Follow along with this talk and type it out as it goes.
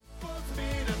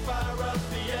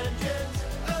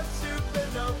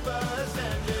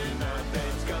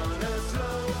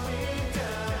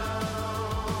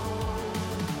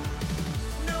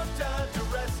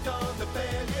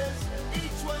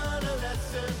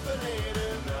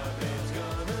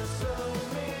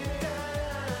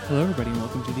Hello, everybody, and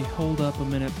welcome to the Hold Up a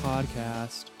Minute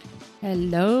podcast.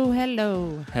 Hello,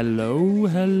 hello. Hello,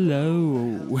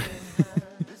 hello.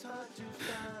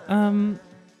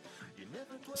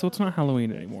 So it's not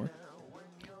Halloween anymore,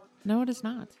 No, it is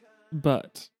not.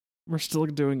 but we're still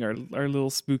doing our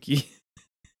little spooky.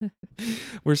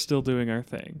 We're still doing our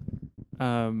thing.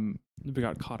 We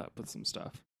got caught up with some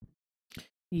stuff.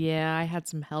 Yeah, I had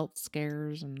some health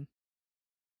scares and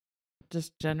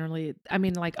just generally,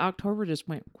 October just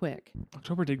went quick.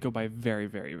 October did go by very,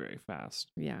 very, very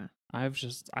fast. Yeah. I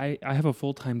have a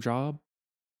full-time job.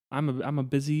 I'm a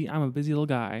busy little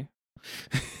guy.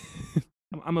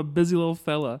 I'm a busy little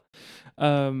fella.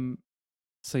 So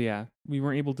yeah, we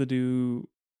weren't able to do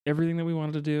everything that we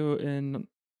wanted to do in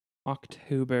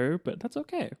October, but that's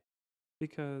okay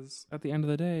because at the end of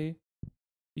the day,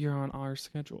 you're on our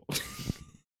schedule.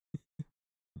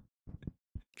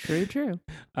 True.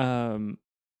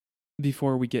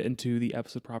 Before we get into the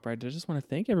episode proper, I just want to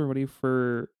thank everybody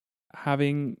for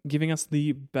giving us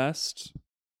the best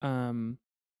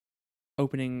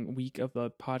opening week of the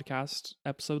podcast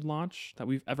episode launch that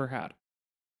we've ever had.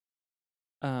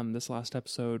 This last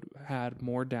episode had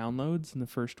more downloads in the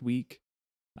first week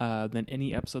than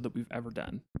any episode that we've ever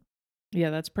done.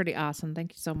 Yeah, that's pretty awesome.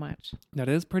 Thank you so much. That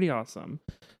is pretty awesome.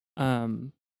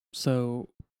 So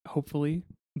hopefully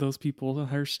those people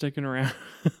are sticking around,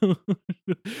 or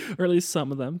at least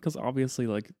some of them, because obviously,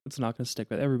 like, it's not going to stick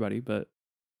with everybody, but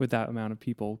with that amount of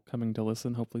people coming to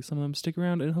listen, hopefully some of them stick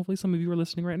around, and hopefully some of you are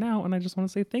listening right now. And I just want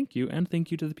to say thank you, and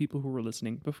thank you to the people who were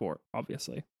listening before,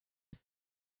 obviously.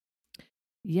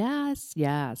 Yes.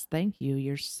 Thank you.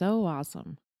 You're so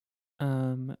awesome.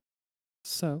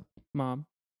 So, Mom,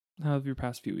 how have your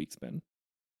past few weeks been?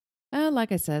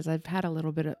 Like I said, I've had a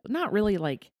little bit of, not really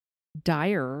like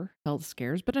dire health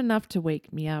scares, but enough to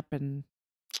wake me up. And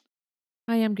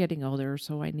I am getting older,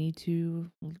 so I need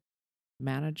to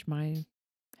manage my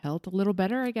health a little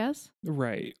better, I guess.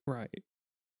 Right.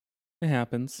 It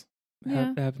happens.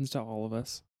 Yeah. It happens to all of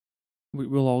us.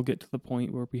 We'll all get to the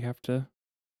point where we have to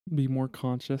be more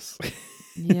conscious.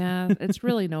 Yeah, it's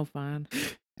really no fun.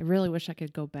 I really wish I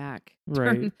could go back.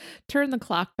 Right. Turn the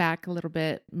clock back a little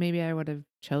bit. Maybe I would have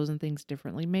chosen things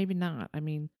differently. Maybe not. I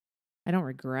mean, I don't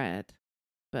regret,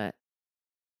 but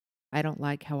I don't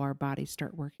like how our bodies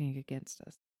start working against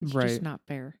us. It's Right. just not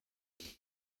fair.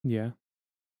 Yeah.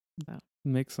 So.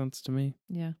 Makes sense to me.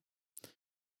 Yeah.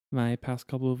 My past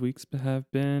couple of weeks have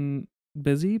been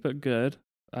busy, but good.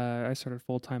 I started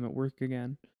full-time at work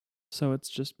again. So it's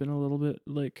just been a little bit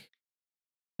like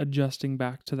adjusting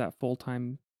back to that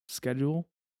full-time schedule,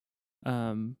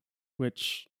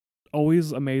 which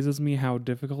always amazes me how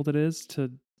difficult it is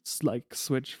to like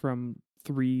switch from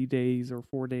 3 days or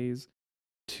 4 days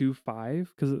to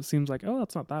 5, because it seems like, oh,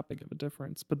 that's not that big of a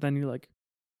difference, but then you're like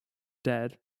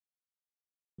dead,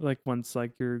 like once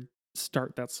like you're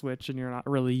start that switch and you're not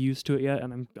really used to it yet,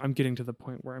 and I'm getting to the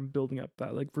point where I'm building up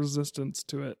that like resistance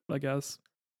to it, I guess.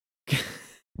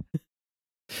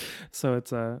 So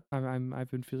it's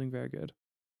I've been feeling very good.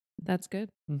 That's good.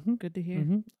 Mm-hmm. Good to hear.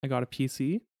 Mm-hmm. I got a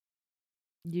PC.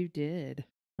 You did.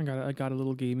 I got a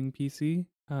little gaming PC,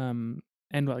 and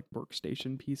like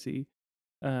workstation PC,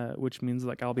 which means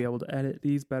like I'll be able to edit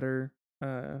these better,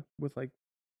 with like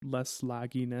less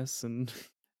lagginess, and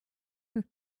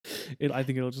I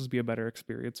think it'll just be a better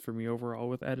experience for me overall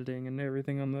with editing and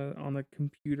everything on the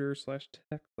computer /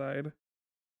 tech side.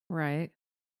 Right.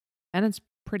 And it's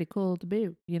pretty cool to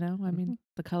boot, I mean,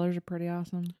 the colors are pretty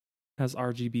awesome. Has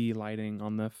RGB lighting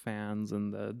on the fans,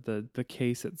 and the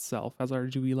case itself has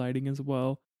RGB lighting as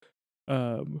well.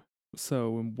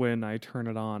 So when I turn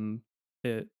it on,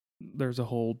 there's a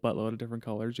whole buttload of different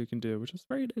colors you can do, which is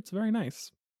it's very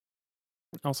nice.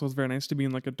 Also, it's very nice to be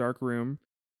in like a dark room,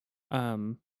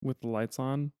 with the lights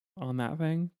on that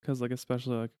thing, because like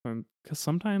especially like because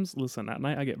sometimes, listen, at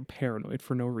night I get paranoid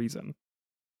for no reason.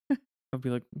 I'll be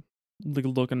like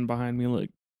looking behind me like.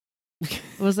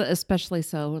 Was it especially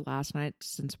so last night,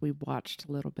 since we watched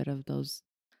a little bit of those?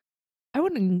 I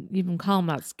wouldn't even call them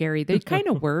that scary. They kind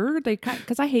of were.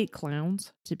 Because I hate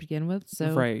clowns to begin with.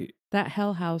 So right. That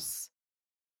Hell House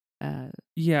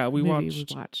we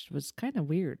watched was kind of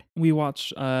weird. We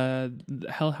watched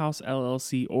Hell House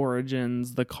LLC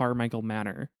Origins: The Carmichael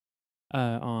Manor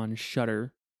on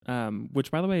Shudder. Which,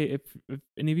 by the way, if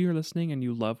any of you are listening and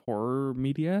you love horror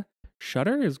media,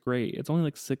 Shudder is great. It's only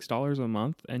like $6 a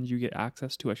month, and you get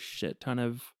access to a shit ton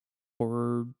of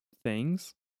horror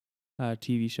things,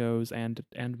 TV shows and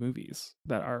movies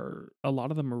that are, a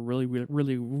lot of them are really, really,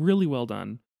 really, really well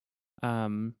done.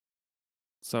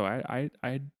 So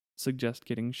I'd suggest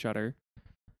getting Shudder.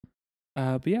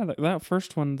 But yeah, that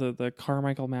first one, the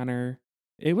Carmichael Manor,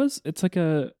 It's like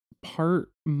a part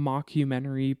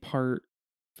mockumentary, part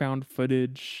found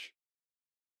footage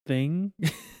thing.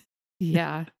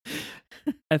 Yeah.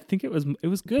 I think it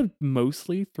was good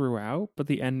mostly throughout, but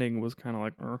the ending was kind of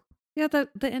like, Yeah,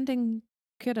 the ending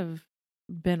could have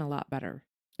been a lot better.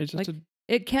 it's just Like, a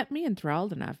it kept me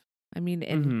enthralled enough. I mean,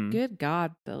 and mm-hmm. good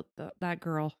God, that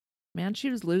girl, man, she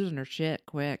was losing her shit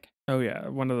quick. Oh yeah,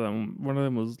 one of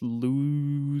them was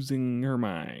losing her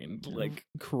mind, Oh. like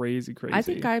crazy, I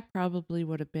think crazy. I probably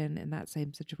would have been in that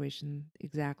same situation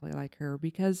exactly like her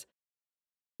because,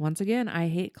 once again, I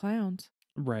hate clowns.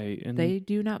 Right, and They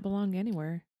do not belong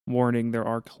anywhere. warning, there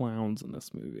are clowns in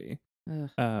this movie.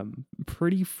 Ugh.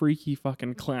 Pretty freaky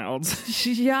fucking clowns.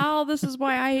 Y'all, this is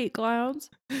why I hate clowns.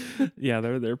 Yeah,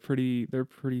 they're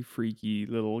pretty freaky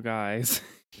little guys.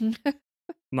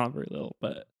 Not very little,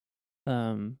 but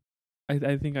um,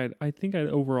 I think I'd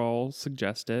overall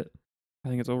suggest it. I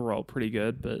think it's overall pretty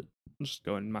good, but just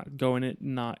going it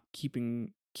not keep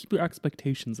your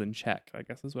expectations in check, I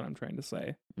guess is what I'm trying to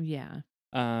say. Yeah.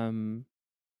 Um,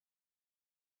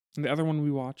 the other one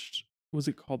we watched, was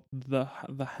it called the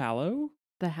Hallow?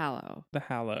 The Hallow. The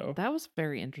Hallow. That was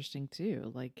very interesting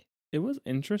too. Like, It was that's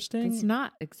interesting.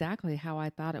 not exactly how I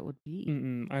thought it would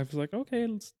be. I was like, okay,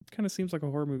 it kind of seems like a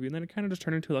horror movie, and then it kind of just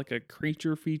turned into like a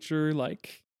creature feature,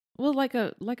 like Well, like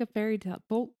a fairy tale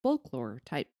folklore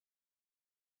type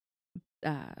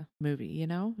movie, you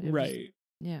know? It was right.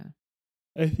 yeah.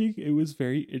 I think it was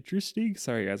very interesting.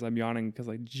 Sorry, guys, I'm yawning because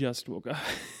I just woke up.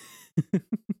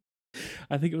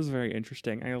 I think it was very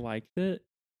interesting. I liked it.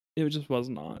 It just was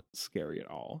not scary at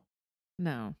all,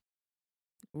 No.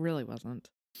 It really wasn't.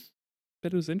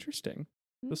 but it was interesting.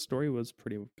 Mm. The story was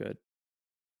pretty good,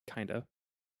 kind of.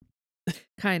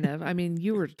 Kind of. I mean,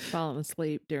 you were falling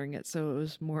asleep during it, so it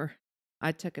was more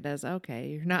I took it as okay,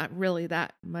 you're not really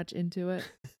that much into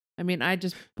it. I mean, I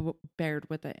just bared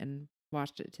with it and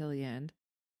watched it till the end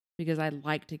because I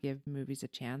like to give movies a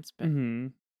chance, but Mm-hmm.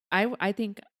 I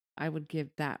think I would give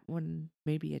that one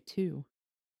maybe a 2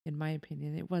 in my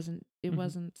opinion. It wasn't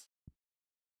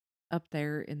up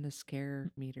there in the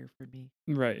scare meter for me.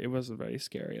 Right. It wasn't very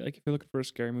scary. Like if you're looking for a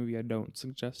scary movie, I don't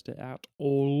suggest it at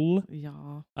all.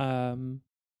 Yeah.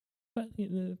 But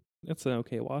it's an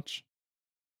okay watch.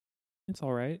 It's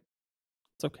all right.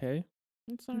 It's okay.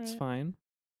 It's all It's right. fine.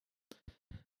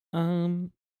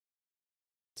 Um,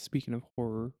 Speaking of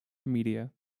horror media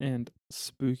and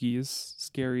spookies,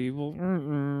 scary, well,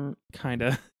 kind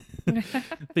of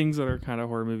things that are kind of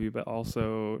horror movie, but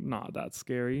also not that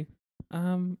scary.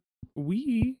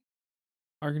 We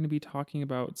are going to be talking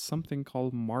about something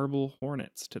called Marble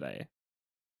Hornets today.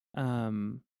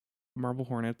 Um, Marble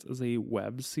Hornets is a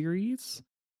web series.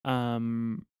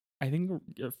 Um, I think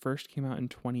it first came out in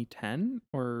 2010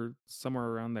 or somewhere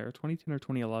around there, 2010 or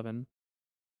 2011.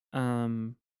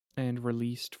 And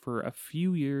released for a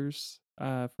few years,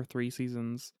 for 3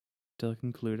 seasons till it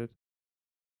concluded.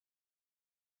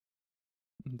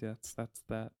 That's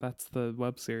the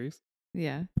web series.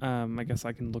 Yeah. I guess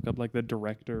I can look up like the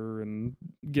director and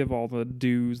give all the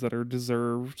dues that are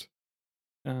deserved.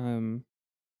 Um,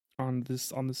 on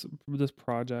this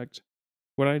project.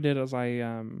 What I did is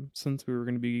since we were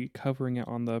going to be covering it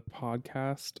on the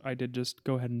podcast, I did just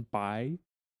go ahead and buy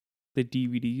the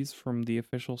DVDs from the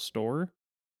official store,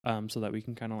 so that we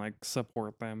can kind of like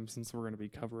support them since we're going to be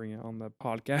covering it on the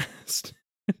podcast.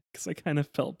 Because I kind of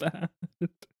felt bad.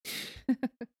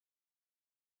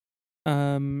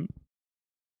 um,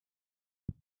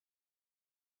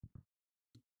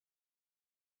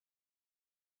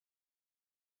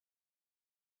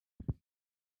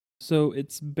 so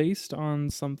it's based on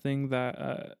something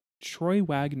that Troy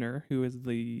Wagner, who is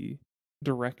the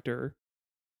director,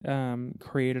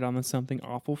 created on the Something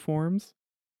Awful forums,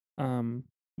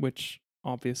 which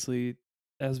obviously,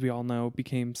 as we all know,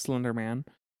 became Slender Man.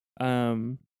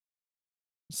 And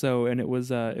it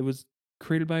was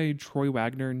created by Troy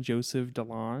Wagner and Joseph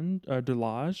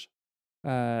Delage,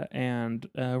 and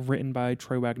written by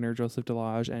Troy Wagner, Joseph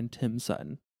Delage, and Tim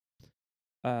Sutton.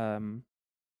 Um,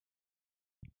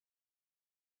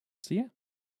 so yeah,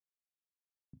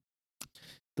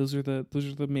 those are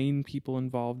the main people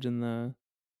involved in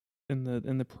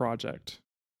the project.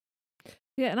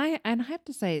 Yeah, and I have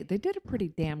to say they did a pretty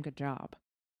damn good job.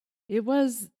 It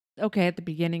was okay at the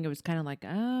beginning. It was kind of like,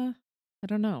 I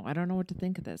don't know. I don't know what to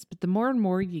think of this. But the more and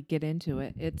more you get into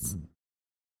it,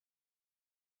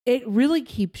 it really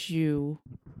keeps you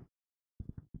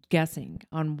guessing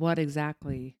on what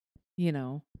exactly,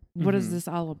 what is Mm-hmm. this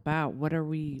all about? What are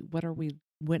we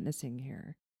witnessing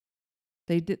here?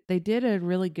 They did a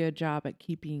really good job at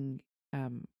keeping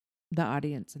the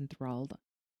audience enthralled,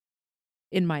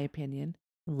 in my opinion.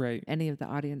 Right. any of the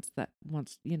audience that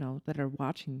wants, that are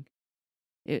watching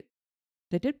it.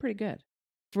 They did pretty good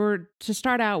to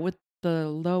start out with the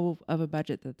low of a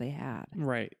budget that they had.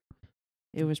 Right.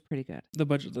 It was pretty good. The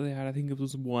budget that they had, I think it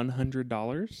was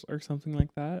 $100 or something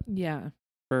like that Yeah.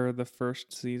 for the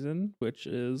first season, which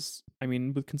is, I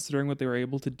mean, with considering what they were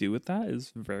able to do with that,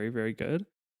 is very, very good.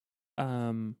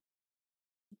 Um,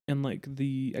 and like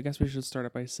I guess we should start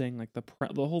out by saying like the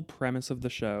whole premise of the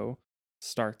show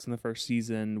starts in the first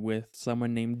season with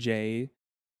someone named Jay.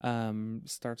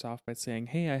 Starts off by saying,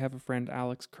 "Hey, I have a friend,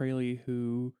 Alex Crayley,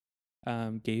 who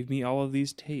gave me all of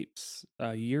these tapes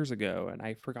years ago, and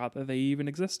I forgot that they even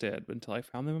existed until I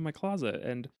found them in my closet.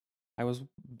 And I was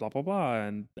blah blah blah,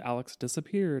 and Alex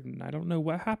disappeared, and I don't know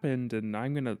what happened. And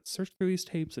I'm gonna search through these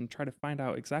tapes and try to find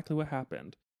out exactly what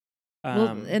happened." Well,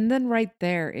 Um, and then right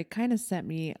there, it kind of sent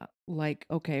me like,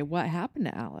 okay, what happened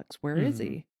to Alex? Where is mhm,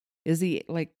 he? Is he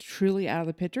like truly out of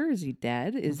the picture? Is he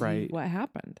dead? right. What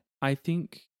happened? I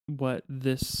think what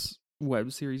this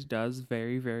web series does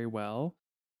very, very well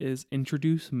is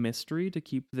introduce mystery to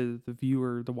keep the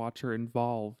viewer, the watcher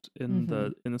involved in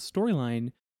Mm-hmm. the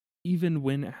storyline, even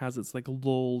when it has its like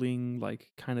lulling, like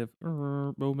kind of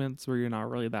moments where you're not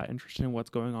really that interested in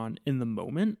what's going on in the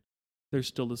moment. There's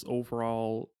still this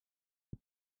overall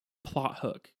plot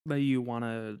hook that you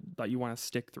wanna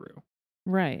stick through.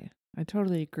 Right. I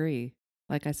totally agree.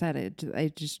 Like I said,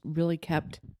 it just really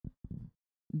kept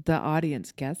the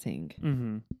audience guessing.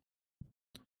 Mm-hmm.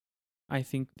 I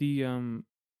think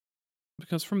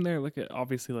because from there, like,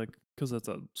 obviously, like, because it's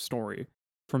a story,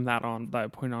 from that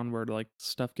point onward, like,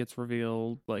 stuff gets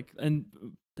revealed, like, and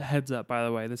heads up, by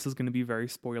the way, this is going to be very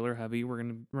spoiler heavy. We're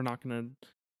not gonna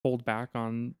hold back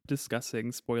on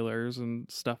discussing spoilers and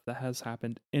stuff that has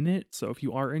happened in it. So if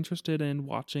you are interested in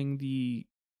watching the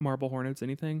Marble Hornets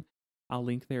anything, I'll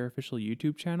link their official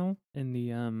YouTube channel in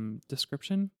the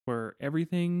description, where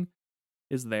everything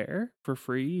is there for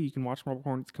free. You can watch Marble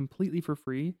Hornets completely for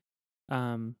free.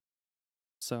 Um,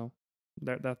 so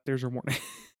there's your warning.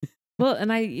 Well,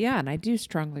 and I do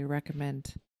strongly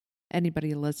recommend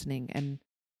anybody listening, and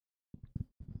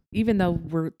even though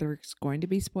there's going to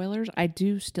be spoilers, I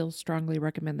do still strongly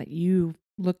recommend that you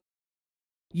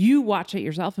watch it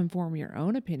yourself and form your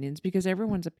own opinions, because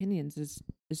everyone's opinions is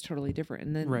totally different,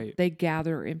 and then Right. they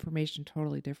gather information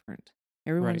totally different.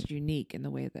 Right. Everyone's unique in the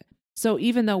way that. So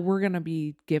even though we're going to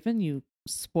be giving you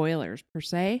spoilers per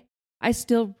se, I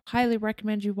still highly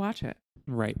recommend you watch it.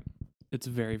 Right. It's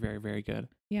very, very, very good.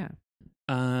 Yeah.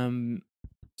 Um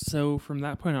so from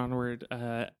that point onward,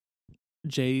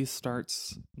 Jay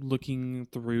starts looking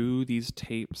through these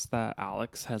tapes that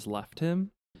Alex has left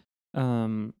him.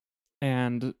 Um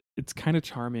and it's kind of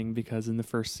charming because in the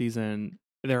first season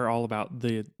they're all about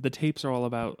the tapes are all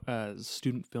about a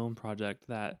student film project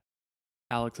that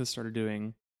Alex has started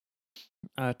doing,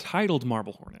 titled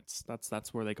Marble Hornets.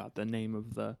 That's where they got the name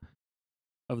of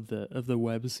the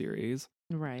web series.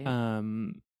 Right.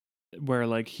 Um where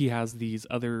like he has these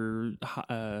other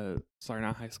sorry,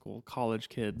 not high school, college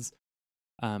kids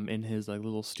in his like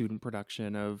little student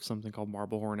production of something called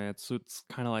Marble Hornets. So it's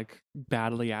kind of like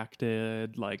badly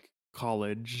acted, like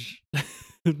college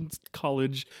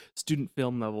college student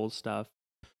film level stuff.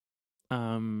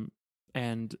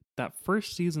 And that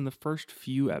first season, the first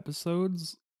few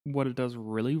episodes, what it does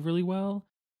really, really well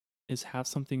is have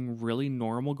something really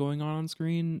normal going on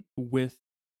screen with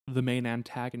the main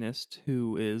antagonist,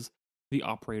 who is the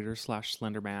operator slash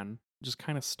Slender Man, just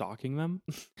kind of stalking them.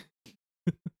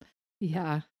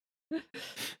 Yeah.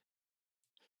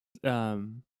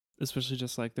 um, Especially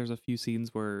just like there's a few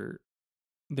scenes where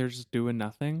they're just doing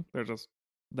nothing.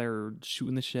 They're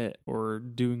shooting the shit or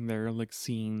doing their like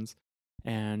scenes,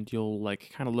 and you'll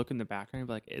like kind of look in the background and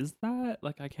be like, is that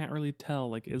like, I can't really tell,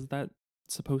 like, is that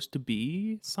supposed to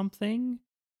be something?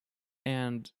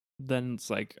 And then it's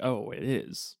like, oh, it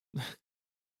is.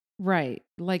 Right.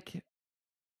 Like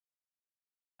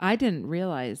I didn't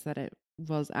realize that it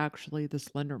was actually the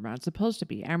Slender Man. It's supposed to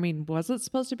be. I mean, was it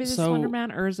supposed to be the Slender So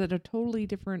Man, or is it a totally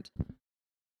different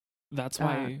that's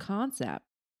why concept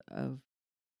of?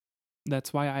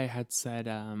 I had said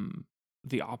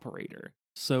the operator.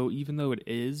 So even though it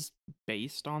is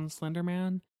based on Slender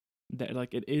Man, that like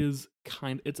it's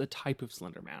a type of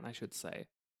Slender Man, I should say.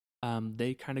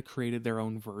 They kind of created their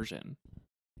own version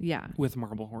Yeah. with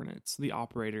Marble Hornets, the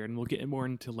operator, and we'll get more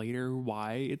into later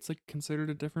why it's like considered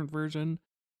a different version.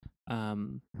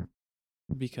 Um,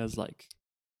 because like,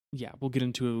 yeah, we'll get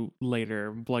into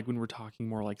later, like when we're talking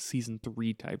more like season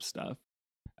 3 type stuff.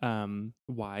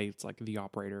 Why it's like the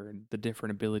operator and the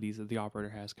different abilities that the operator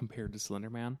has compared to Slender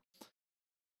Man.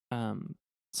 Um,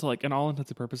 so like in all intents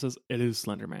and purposes, it is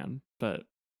Slender Man, but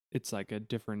it's like a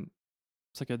different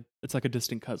it's like a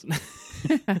distant cousin.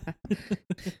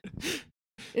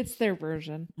 It's their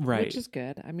version, which Right. is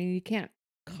good. I mean, you can't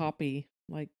copy,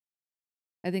 like,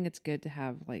 I think it's good to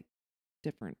have, like,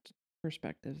 different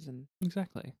perspectives and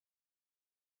Exactly.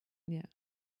 yeah.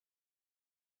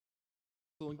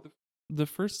 So like the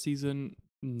first season,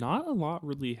 not a lot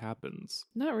really happens.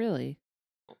 Not really.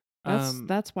 Um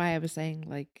That's why I was saying,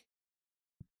 like,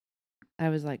 I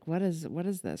was like, what is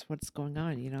this? What's going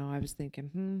on? You know, I was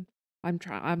thinking, I'm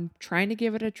trying to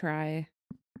give it a try.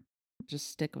 Just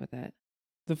stick with it.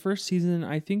 the first season,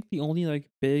 I think the only like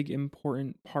big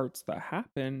important parts that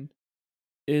happen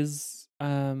is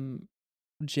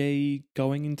Jay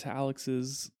going into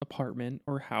Alex's apartment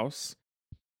or house,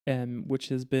 which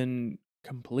has been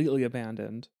completely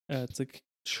abandoned. It's like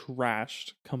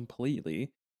trashed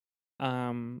completely.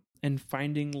 And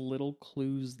finding little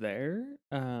clues there.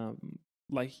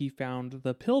 Like he found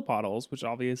the pill bottles, which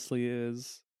obviously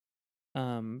is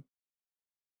um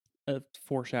a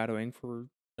foreshadowing for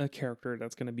a character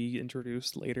that's going to be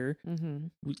introduced later.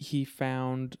 Mm-hmm. He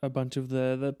found a bunch of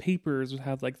the papers that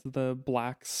have like the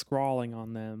black scrawling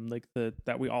on them, like the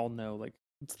that we all know, like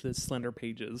it's the slender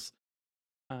pages,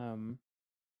 um,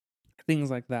 things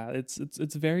like that. It's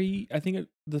very. I think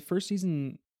the first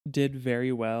season did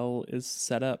very well is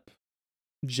set up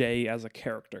Jay as a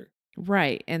character.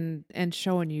 Right, and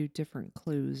showing you different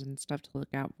clues and stuff to look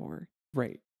out for.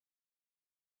 Right.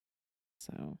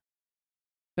 So,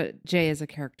 but Jay as a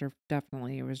character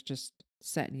definitely was just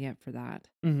setting you up for that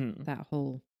Mm-hmm. that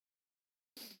whole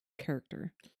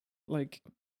character. Like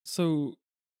so,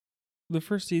 the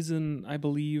first season, I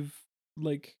believe,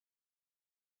 like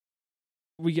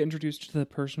we get introduced to the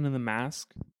person in the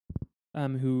mask,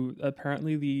 who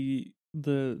apparently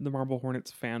the Marble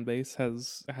Hornets fan base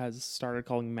has started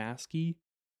calling Masky.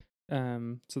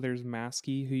 So there's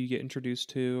Masky who you get introduced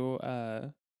to,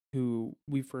 who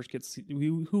we first get see,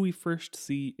 who we first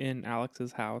see in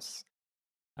Alex's house,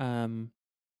 um,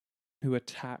 who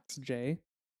attacks Jay.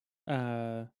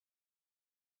 Uh,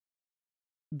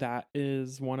 that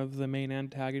is one of the main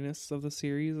antagonists of the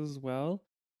series as well.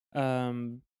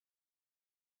 Um,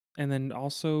 and then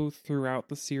also throughout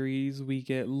the series, we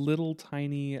get little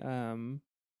tiny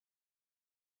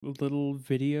little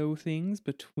video things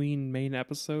between main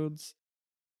episodes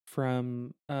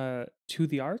from To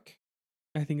the Ark,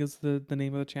 I think is the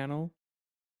name of the channel,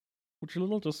 which are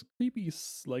little just creepy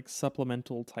like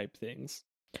supplemental type things.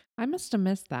 I must have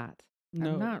missed that. I'm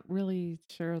No, not really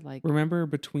sure. Like, remember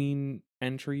between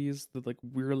entries the like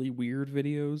really weird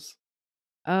videos?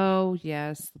 oh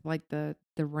yes, like the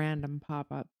random pop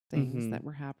up things Mm-hmm. that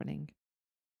were happening.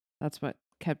 That's what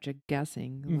kept you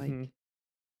guessing. Like, Mm-hmm.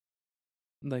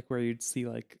 Like where you'd see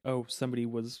like, oh, somebody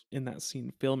was in that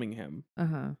scene filming him, uh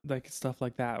huh. like stuff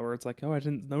like that, where it's like, oh, I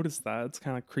didn't notice that. It's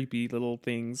kind of creepy little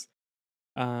things.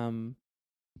 Um,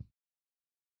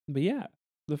 but yeah,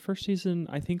 the first season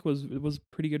I think was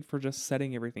pretty good for just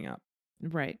setting everything up.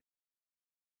 Right.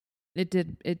 It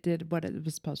did what it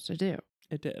was supposed to do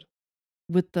It did.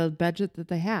 with the budget that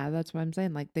they had. That's what I'm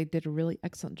saying. Like, they did a really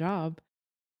excellent job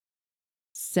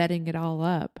setting it all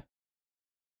up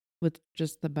with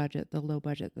just the low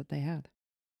budget that they had.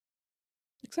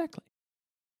 Exactly.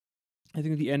 I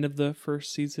think at the end of the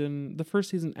first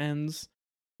season ends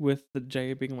with the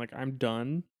Jay being like, "I'm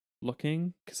done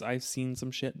looking because I've seen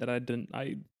some shit that I didn't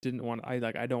want, I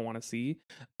don't want to see."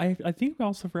 I think we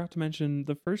also forgot to mention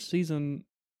the first season.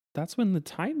 That's when the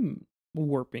time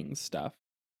warping stuff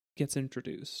gets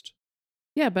introduced.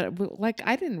 Yeah, but like,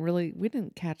 we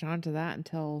didn't catch on to that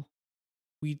until.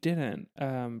 We didn't.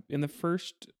 In the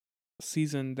first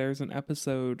season, there's an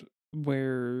episode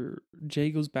where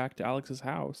Jay goes back to Alex's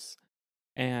house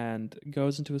and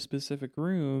goes into a specific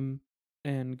room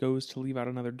and goes to leave out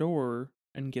another door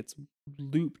and gets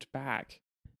looped back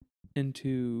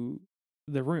into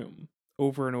the room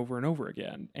over and over and over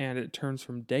again, and it turns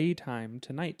from daytime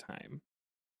to nighttime.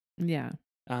 Yeah.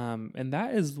 And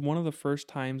that is one of the first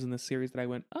times in the series that I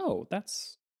went, oh,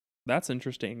 that's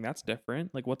interesting, that's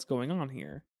different, like what's going on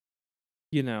here,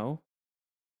 you know.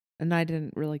 And I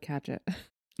didn't really catch it.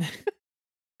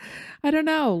 I don't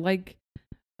know. Like,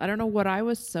 I don't know what I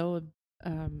was so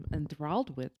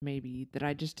enthralled with, maybe, that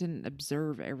I just didn't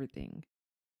observe everything.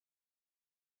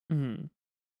 Mhm.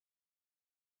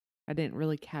 I didn't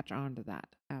really catch on to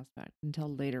that aspect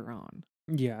until later on.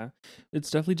 Yeah, it's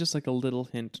definitely just like a little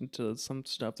hint into some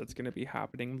stuff that's going to be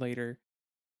happening later.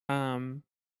 Um,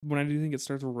 when I do think it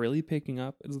starts really picking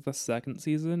up is the second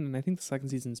season, and I think the second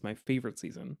season is my favorite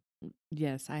season.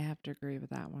 Yes, I have to agree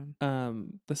with that one.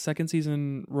 The second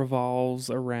season revolves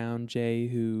around Jay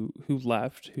who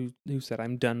left, who said,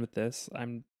 "I'm done with this.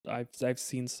 I've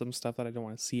seen some stuff that I don't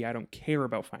want to see. I don't care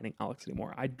about finding Alex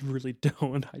anymore. I really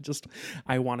don't.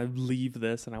 I want to leave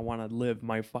this and I want to live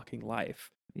my fucking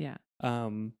life. Yeah.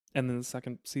 And then the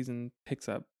second season picks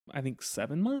up, I think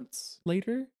 7 months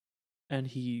later, and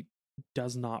he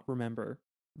does not remember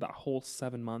that whole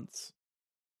 7 months.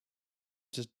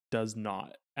 Just does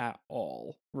not at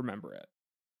all remember it.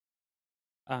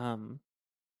 Um,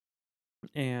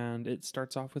 and it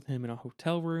starts off with him in a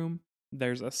hotel room.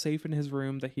 There's a safe in his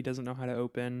room that he doesn't know how to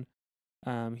open.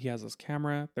 He has his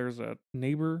camera. There's a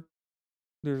neighbor.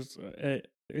 There's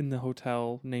in the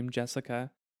hotel named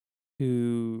Jessica,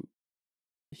 who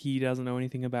he doesn't know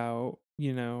anything about,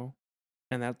 and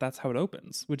that's how it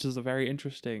opens, which is a very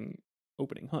interesting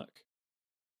opening hook.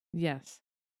 Yes.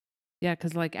 Yeah,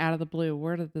 because like out of the blue,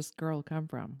 where did this girl come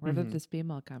from? Where did Mm-hmm. this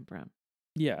female come from?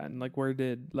 Yeah, and like what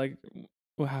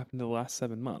happened to the last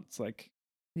 7 months? Like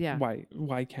Yeah.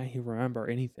 why can't he remember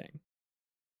anything?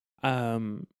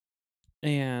 Um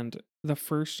and the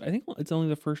first, I think it's only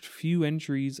the first few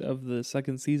entries of the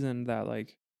second season that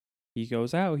like he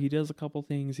goes out, he does a couple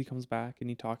things, he comes back and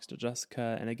he talks to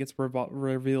Jessica, and it gets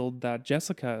revealed that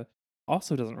Jessica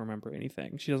also doesn't remember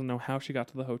anything. She doesn't know how she got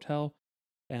to the hotel.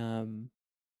 Um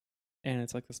and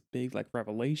it's like this big like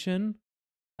revelation.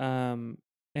 Um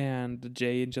and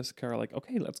Jay and Jessica are like,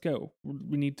 "Okay, let's go.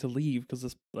 We need to leave because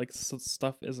this like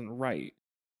stuff isn't right."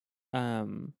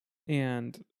 Um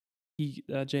and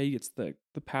Jay gets the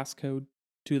passcode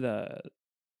to the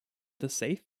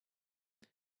safe,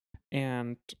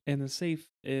 and in the safe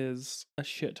is a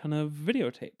shit ton of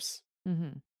videotapes.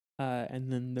 Mm-hmm.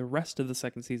 And then the rest of the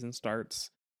second season starts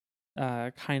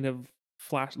kind of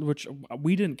flash, which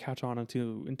we didn't catch on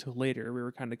until later. We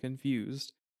were kind of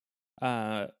confused.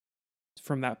 Uh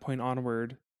from that point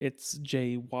onward, it's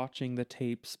Jay watching the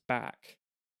tapes back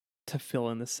to fill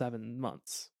in the 7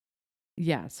 months.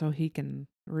 Yeah, so he can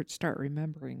start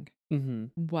remembering Mm-hmm.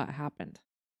 what happened.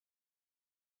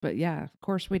 But yeah, of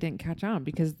course we didn't catch on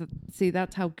because see,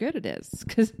 that's how good it is.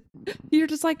 Because you're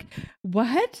just like,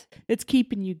 what? It's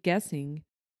keeping you guessing.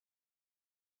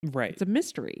 Right. It's a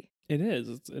mystery. It is.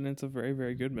 It's a very,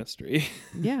 very good mystery.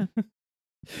 Yeah.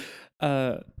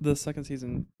 The second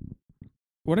season,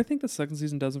 what I think the second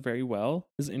season does very well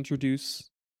is introduce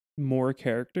more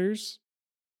characters,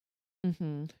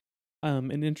 Mm-hmm.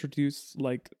 and introduce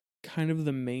like kind of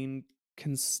the main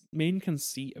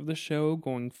conceit of the show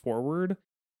going forward,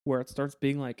 where it starts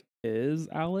being like, is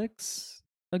Alex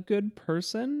a good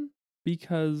person?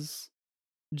 Because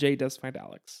Jay does find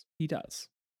Alex. He does.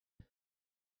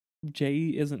 Jay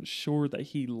isn't sure that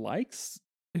he likes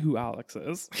who Alex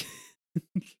is.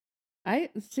 I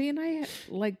see, and I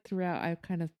like throughout, I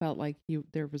kind of felt like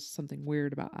there was something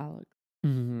weird about Alex.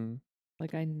 Mm-hmm.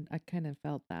 Like I kind of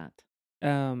felt that.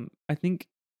 I think,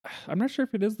 I'm not sure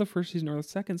if it is the first season or the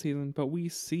second season, but we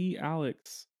see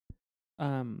Alex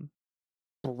um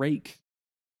break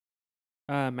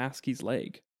Maskey's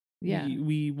leg. Yeah.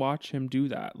 We watch him do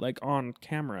that like on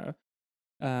camera.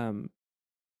 Um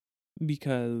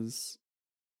because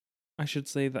I should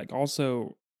say like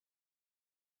also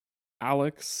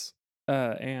Alex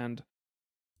and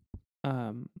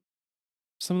um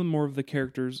some of the more of the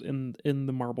characters in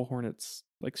the Marble Hornets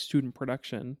like student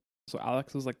production. So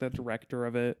Alex is like the director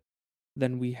of it.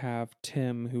 Then we have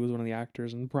Tim, who was one of the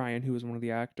actors, and Brian, who was one of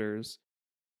the actors.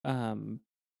 Um,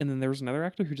 and then there was another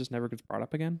actor who just never gets brought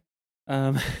up again.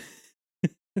 Um,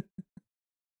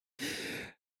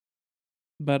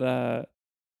 but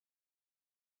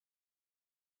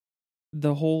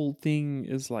the whole thing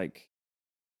is like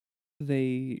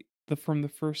from the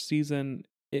first season,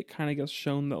 it kind of gets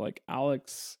shown that like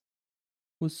Alex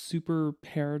was super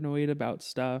paranoid about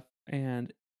stuff,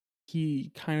 and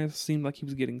he kind of seemed like he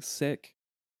was getting sick.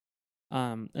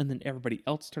 And then everybody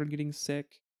else started getting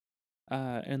sick.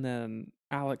 And then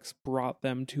Alex brought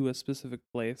them to a specific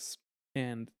place,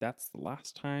 and that's the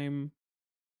last time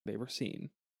they were seen.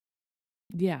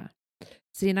 Yeah.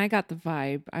 See, and I got the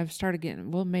vibe. I've started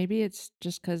getting, well, maybe it's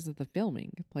just because of the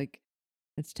filming. Like,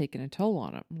 it's taken a toll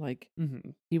on him. Like, Mm-hmm.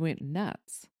 he went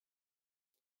nuts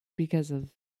because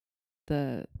of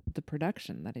the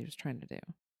production that he was trying to do.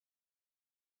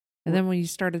 And then when you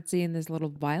started seeing this little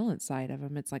violent side of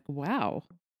him, it's like, wow,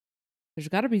 there's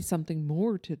got to be something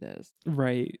more to this.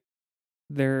 Right.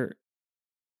 There,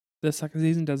 the second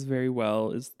season does very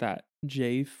well is that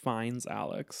Jay finds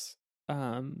Alex.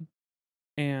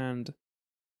 And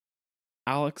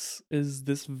Alex is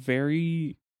this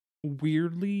very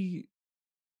weirdly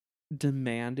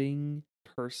demanding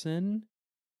person,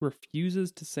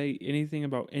 refuses to say anything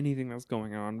about anything that's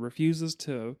going on, refuses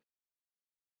to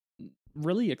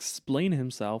really explain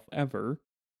himself ever,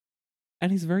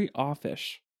 and he's very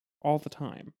offish. all the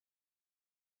time.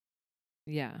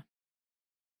 Yeah.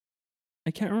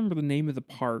 I can't remember the name of the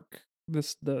park.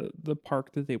 The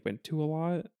park that they went to a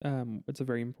lot. It's a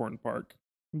very important park,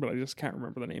 but I just can't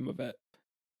remember the name of it.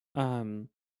 Um,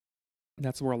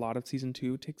 that's where a lot of season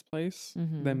 2 takes place.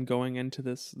 Mm-hmm. Them going into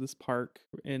this park,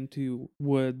 into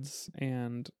woods,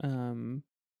 and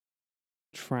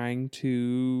trying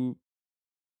to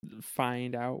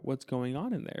find out what's going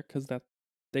on in there, because that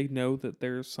they know that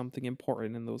there's something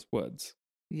important in those woods.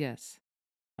 Yes.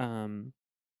 Um,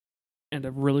 and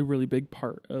a really, really big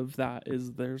part of that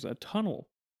is there's a tunnel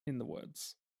in the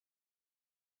woods.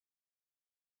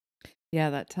 Yeah,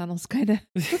 that tunnel's kind of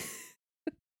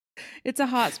it's a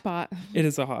hot spot. It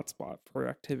is a hot spot for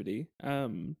activity.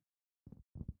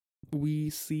 We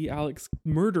see Alex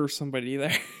murder somebody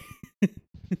there.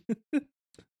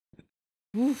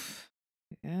 Oof.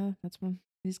 Yeah, that's one.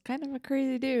 He's kind of a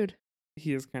crazy dude.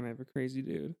 He is kind of a crazy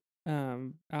dude.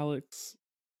 Alex,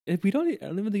 if I don't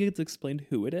even think it's explained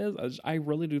who it is. I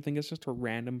really do think it's just a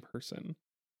random person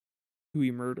who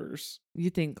he murders. You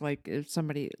think like if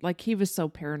somebody like he was so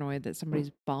paranoid that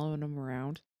somebody's following him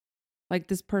around. Like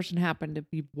this person happened to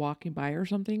be walking by or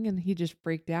something and he just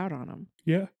freaked out on him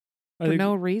Yeah, I for think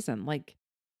no reason. Like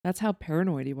that's how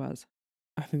paranoid he was.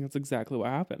 I think that's exactly what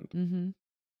happened. Mm-hmm.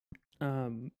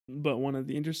 But one of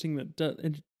the the interesting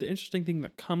thing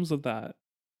that comes of that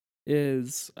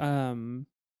is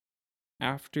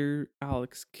after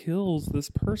Alex kills this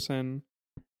person,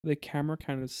 the camera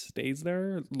kind of stays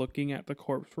there looking at the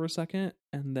corpse for a second,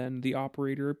 and then the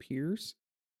operator appears.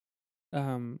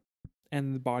 Um,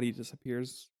 and the body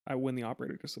disappears when the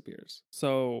operator disappears.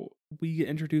 So we get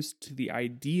introduced to the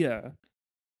idea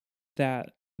that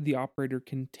the operator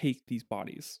can take these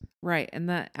bodies. Right. And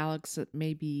that Alex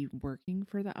may be working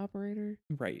for the operator,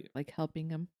 Right. like helping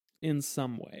him. In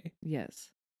some way.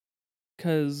 Yes.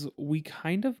 Because we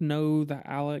kind of know that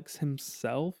Alex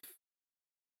himself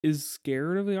is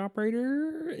scared of the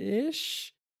operator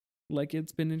ish. Like,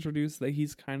 it's been introduced that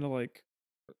he's kind of like,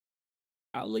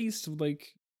 at least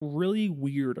like, really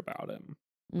weird about him.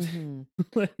 Mm-hmm.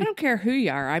 Like, I don't care who you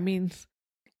are. I mean,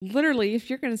 literally, if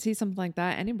you're going to see something like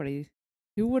that, anybody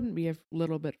who wouldn't be a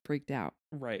little bit freaked out.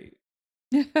 right.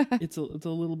 Mm-hmm. It's a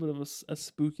little bit of a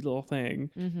spooky little thing.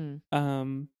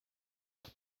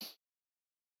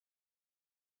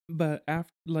 But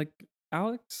after, like,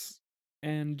 Alex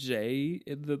and Jay,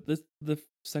 the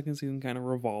second season kind of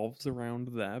revolves around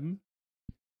them.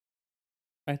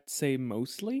 I'd say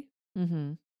mostly.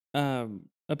 Mm-hmm.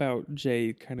 About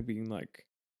Jay kind of being like,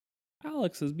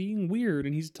 Alex is being weird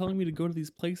and he's telling me to go to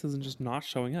these places and just not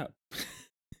showing up.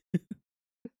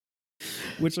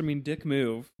 Which, I mean, dick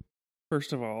move,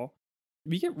 first of all.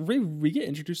 We get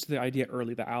introduced to the idea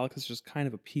early that Alex is just kind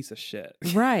of a piece of shit.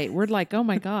 Right. We're like, oh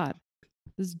my God,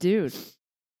 this dude.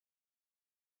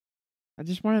 I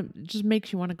just want to, just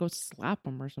makes you want to go slap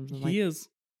him or something. He Like, is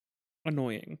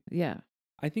annoying. yeah.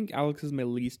 I think Alex is my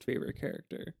least favorite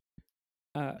character.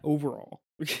 Overall.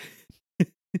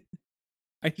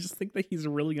 I just think that he's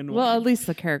really annoying. Well, at least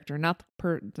the character, not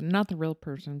not the real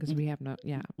person, because we have no,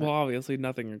 yeah. Well, obviously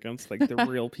nothing against like the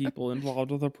real people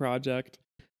involved with the project.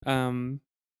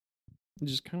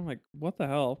 Just kind of like, what the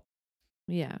hell?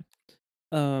 Yeah.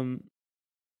 But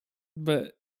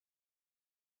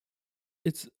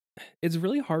it's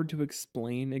really hard to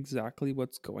explain exactly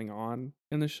what's going on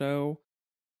in the show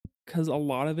because a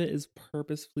lot of it is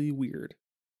purposefully weird.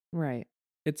 Right.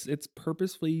 It's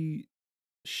purposefully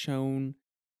shown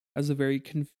as a very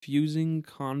confusing,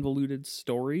 convoluted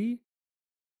story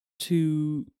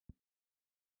to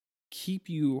keep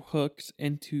you hooked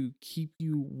and to keep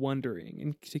you wondering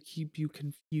and to keep you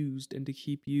confused and to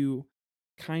keep you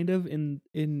kind of in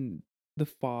the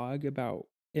fog about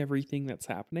everything that's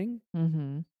happening.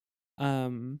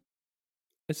 Mm-hmm.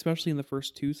 Especially in the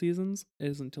first 2 seasons. It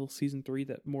is until season 3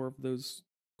 that more of those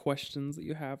questions that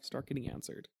you have start getting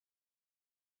answered.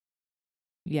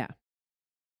 Yeah.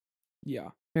 Yeah.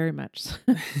 Very much.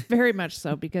 Very much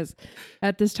so. Because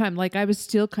at this time, like I was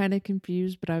still kind of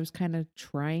confused, but I was kind of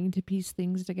trying to piece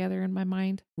things together in my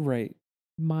mind. Right.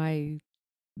 The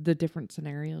different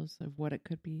scenarios of what it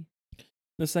could be.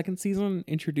 The second season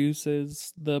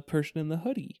introduces the person in the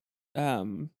hoodie,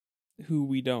 who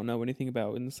we don't know anything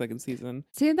about in the second season.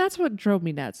 See, and that's what drove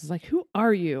me nuts. It's like, who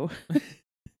are you?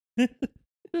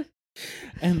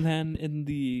 And then in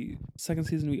the second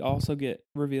season, we also get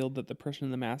revealed that the person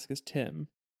in the mask is Tim,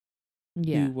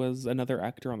 Yeah. who was another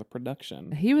actor on the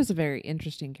production. He was a very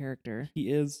interesting character.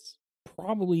 He is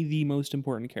probably the most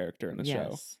important character in the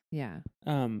show. Yeah.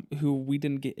 Who we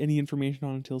didn't get any information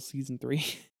on until season 3.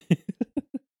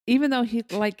 Even though he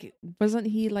wasn't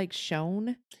he like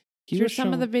shown? He through was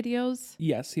some of the shown videos?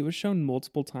 Yes, he was shown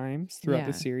multiple times throughout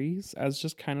the Yeah, series as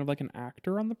just kind of like an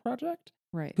actor on the project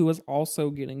right. who was also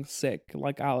getting sick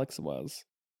like Alex was.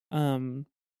 Um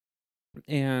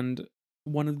and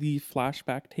one of the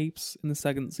flashback tapes in the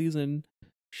second season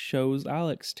shows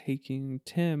Alex taking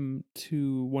Tim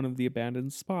to one of the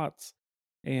abandoned spots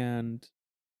and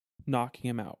knocking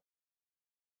him out.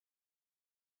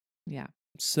 Yeah.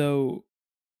 So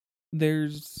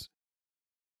there's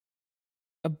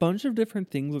a bunch of different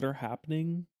things that are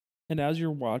happening, and as you're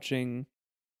watching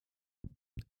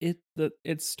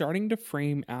it's starting to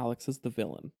frame Alex as the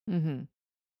villain. Mhm.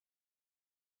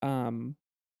 Um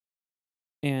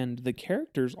and the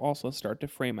characters also start to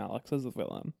frame Alex as a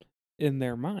villain in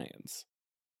their minds.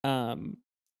 Um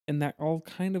and that all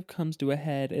kind of comes to a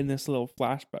head in this little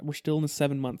flashback. We're still in the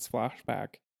 7 months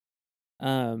flashback.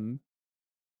 Um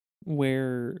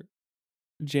where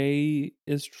Jay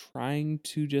is trying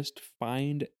to just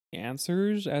find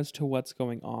answers as to what's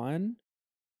going on.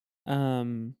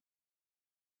 Um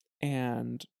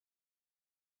and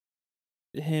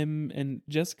him and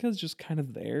Jessica's just kind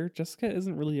of there. Jessica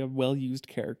isn't really a well used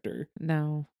character.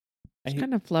 No. She I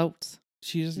kind of floats.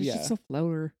 she's She's yeah. just a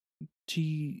floater.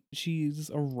 She's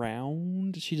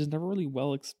around. She's never really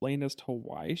well explained as to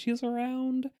why she's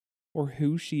around or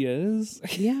who she is.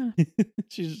 Yeah.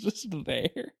 She's just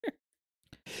there.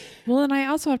 Well, and I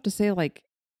also have to say, like,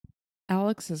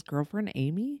 Alex's girlfriend,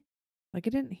 Amy, like, I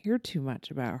didn't hear too much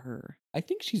about her. I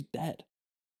think she's dead.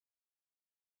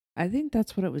 I think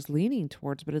that's what it was leaning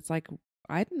towards, but it's like,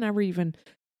 I'd never even,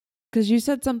 because you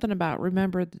said something about,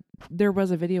 remember, there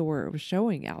was a video where it was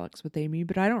showing Alex with Amy,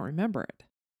 but I don't remember it.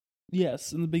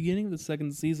 Yes, in the beginning of the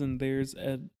second season, there's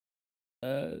a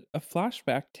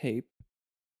flashback tape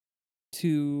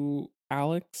to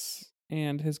Alex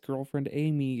and his girlfriend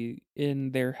Amy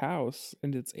in their house,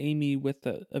 and it's Amy with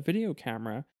a video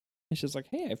camera. And she's like,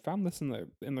 "Hey, I found this in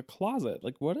the closet.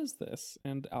 Like, what is this?"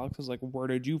 And Alex is like, "Where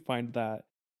did you find that?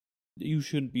 You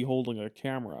shouldn't be holding a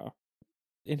camera."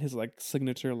 In his like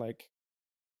signature, like,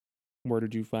 "Where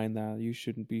did you find that? You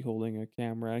shouldn't be holding a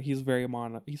camera." He's a very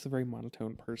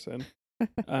monotone person.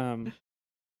 Um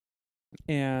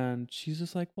and she's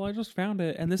just like, "Well, I just found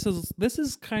it." And this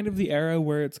is kind of the era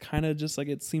where it's kind of just like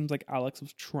it seems like Alex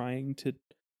was trying to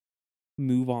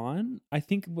move on. I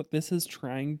think what this is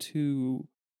trying to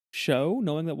show,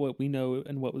 knowing that what we know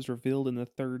and what was revealed in the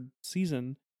third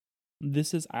season,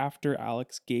 this is after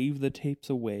Alex gave the tapes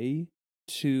away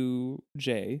to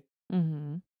Jay,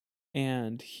 Mm-hmm.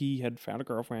 and he had found a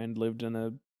girlfriend, lived in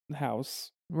a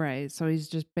house, Right. So he's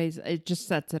just it just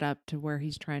sets it up to where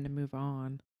he's trying to move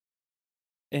on.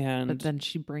 But and then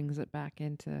she brings it back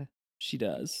into. she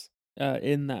does.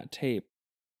 In that tape,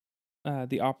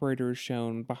 the operator is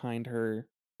shown behind her,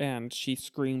 and she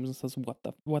screams and says,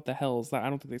 what the hell is that?" I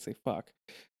don't think they say fuck,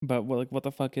 but what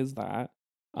the fuck is that?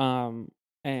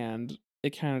 And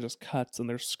it kind of just cuts and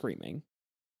they're screaming.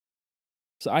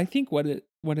 So I think what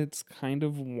it's kind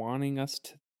of wanting us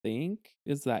to think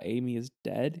is that Amy is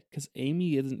dead, because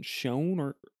Amy isn't shown,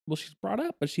 or well, she's brought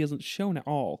up, but she isn't shown at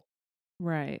all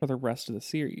Right. for the rest of the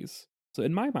series. So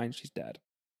in my mind, she's dead.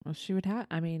 Well, she would have.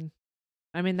 I mean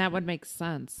that would make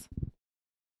sense.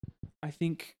 I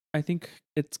think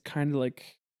it's kind of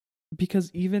like, because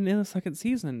even in the second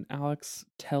season, Alex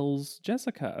tells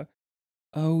Jessica,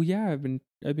 "Oh yeah, I've been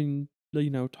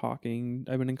talking.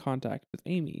 I've been in contact with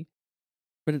Amy."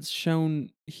 But it's shown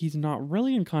he's not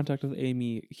really in contact with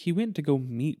Amy. He went to go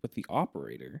meet with the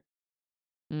operator.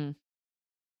 Mm.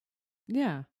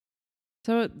 Yeah.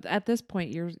 So at this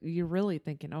point, you're really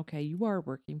thinking, okay, you are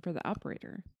working for the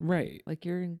operator. Right. Like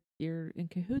you're in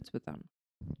cahoots with them.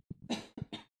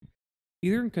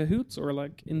 Either in cahoots or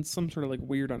like in some sort of like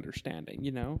weird understanding,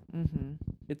 you know? Mm-hmm.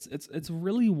 It's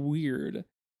really weird.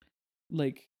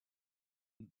 Like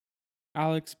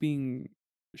Alex being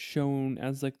shown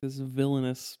as like this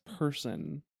villainous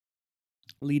person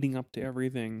leading up to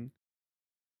everything,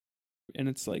 and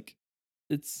it's like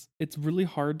it's really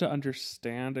hard to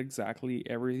understand exactly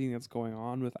everything that's going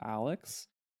on with Alex,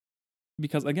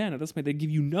 because again, at this point they give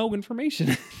you no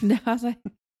information. No, I was like,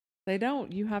 they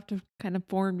don't. You have to kind of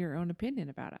form your own opinion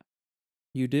about it.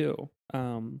 You do.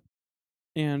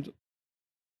 And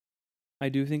I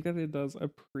do think that it does a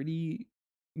pretty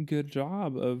good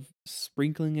job of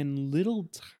sprinkling in little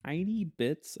tiny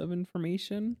bits of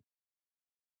information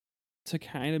to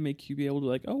kind of make you be able to,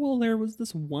 like, "Oh, well, there was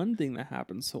this one thing that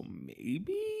happened, so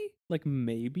maybe, like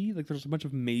there's a bunch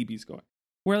of maybes going."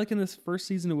 Where like in this first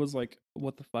season it was like,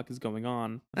 "What the fuck is going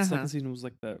on?" The Uh-huh. second season was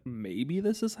like, "The maybe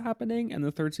this is happening," and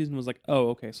the third season was like, "Oh,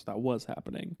 okay, so that was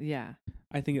happening." Yeah.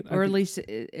 I think it. I Or at think least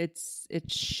it's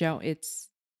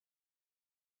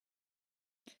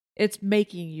it's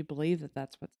making you believe that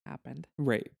that's what's happened.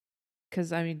 Right.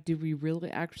 Because, I mean, do we really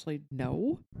actually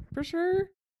know for sure?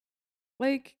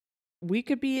 Like, we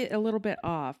could be a little bit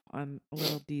off on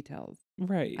little details.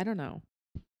 Right. I don't know.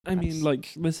 I mean,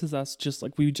 like, this is us just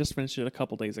like we just finished it a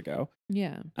couple days ago.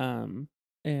 Yeah.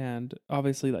 And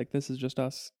obviously, like, this is just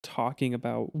us talking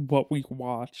about what we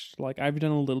watched. Like, I've done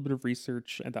a little bit of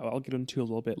research and that I'll get into a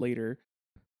little bit later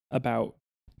about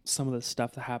some of the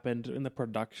stuff that happened in the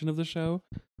production of the show.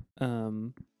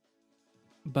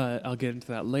 But I'll get into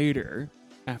that later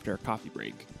after a coffee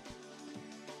break.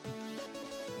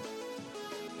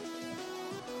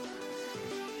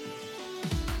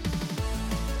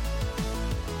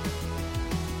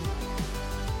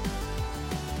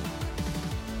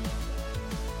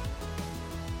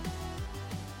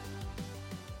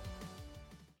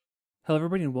 Hello,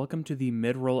 everybody, and welcome to the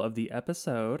mid-roll of the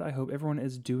episode. I hope everyone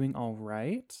is doing all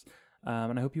right.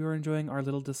 And I hope you are enjoying our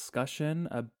little discussion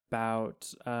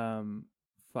about,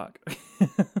 fuck.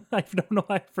 I don't know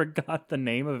why I forgot the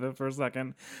name of it for a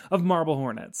second, of Marble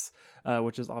Hornets,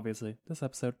 which is obviously this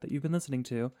episode that you've been listening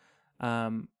to.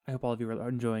 I hope all of you are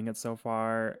enjoying it so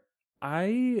far.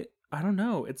 I don't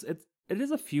know. It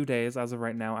is a few days as of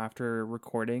right now after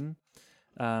recording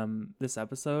this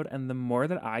episode, and the more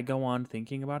that I go on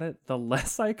thinking about it, the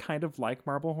less I kind of like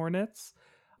Marble Hornets.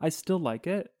 I still like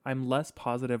it. I'm less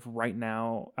positive right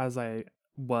now as I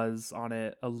was on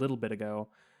it a little bit ago.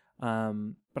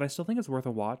 But I still think it's worth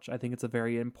a watch. I think it's a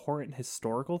very important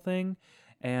historical thing,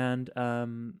 and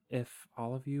if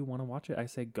all of you want to watch it, I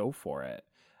say go for it.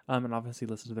 And obviously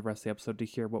listen to the rest of the episode to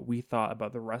hear what we thought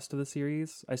about the rest of the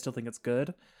series. I still think it's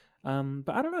good. But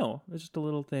I don't know. It's just a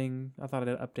little thing I thought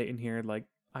I'd update in here. Like,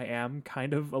 I am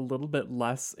kind of a little bit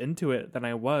less into it than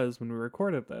I was when we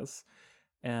recorded this.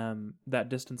 That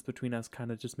distance between us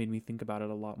kind of just made me think about it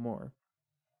a lot more.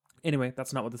 Anyway,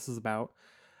 that's not what this is about.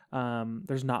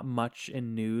 There's not much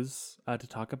in news to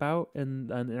talk about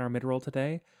in our mid-roll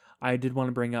today. I did want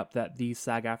to bring up that the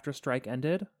SAG-AFTRA strike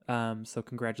ended. So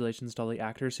congratulations to all the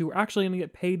actors who are actually going to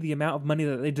get paid the amount of money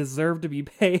that they deserve to be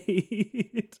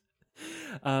paid.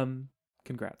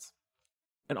 Congrats.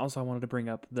 And also I wanted to bring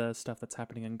up the stuff that's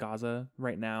happening in Gaza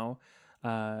right now,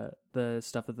 the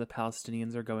stuff that the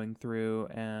Palestinians are going through,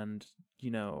 and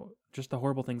just the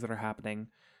horrible things that are happening.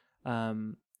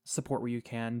 Support where you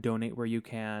can, donate where you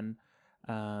can,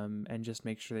 and just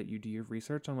make sure that you do your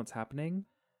research on what's happening.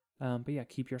 But yeah,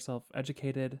 keep yourself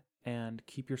educated and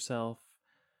keep yourself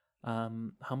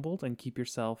humbled, and keep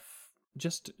yourself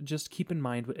just keep in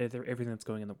mind everything that's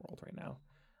going in the world right now.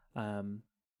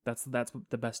 That's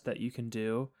the best that you can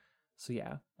do. So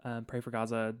yeah, pray for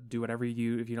Gaza. Do whatever if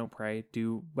you don't pray,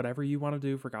 do whatever you want to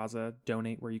do for Gaza.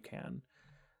 Donate where you can,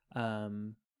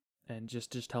 and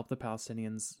just help the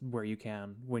Palestinians where you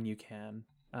can, when you can,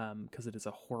 because it is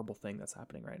a horrible thing that's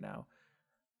happening right now.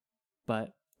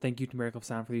 But thank you to Miracle of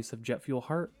Sound for the use of Jet Fuel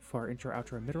Heart for our intro,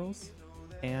 outro, and mid-rolls,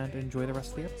 and enjoy the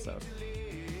rest of the episode.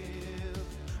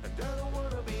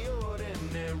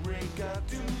 Got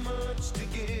too much to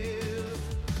give.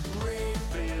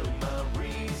 Refill my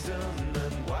reason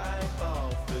and wipe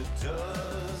off the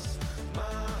dust. My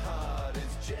heart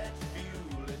is jet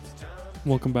fuel. It's time.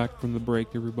 Welcome back from the break,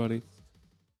 everybody.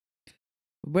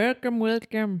 Welcome.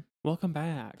 Welcome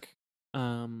back.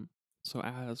 So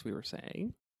as we were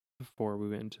saying before we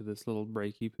went into this little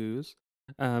breaky poos,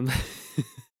 oh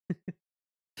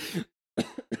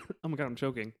my god, I'm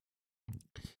choking.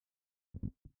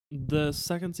 The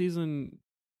second season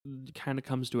kind of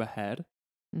comes to a head.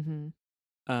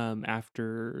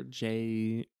 After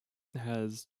Jay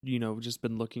has, just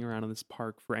been looking around in this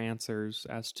park for answers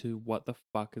as to what the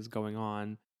fuck is going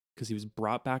on, because he was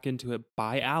brought back into it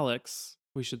by Alex,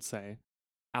 we should say.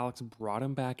 Alex brought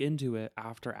him back into it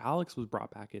after Alex was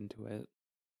brought back into it.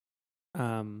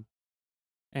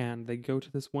 And they go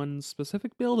to this one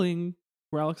specific building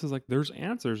where Alex is like, there's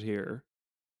answers here.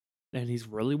 And he's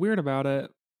really weird about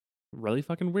it. Really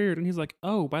fucking weird. And he's like,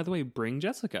 oh, by the way, bring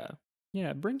Jessica.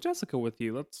 Yeah, bring Jessica with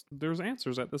you. There's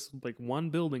answers at this like one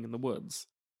building in the woods.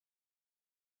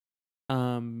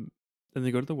 Then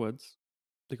they go to the woods.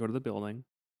 They go to the building.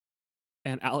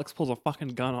 And Alex pulls a fucking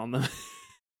gun on them.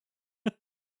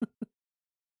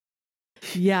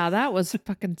 Yeah, that was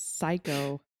fucking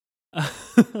psycho.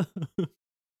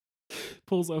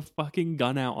 Pulls a fucking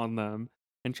gun out on them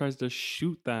and tries to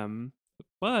shoot them.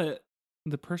 But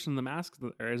the person in the mask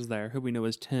is there, who we know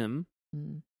is Tim.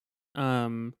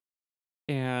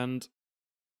 And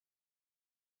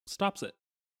stops it.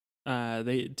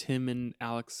 Tim and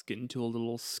Alex get into a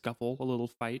little scuffle, a little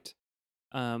fight.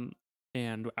 And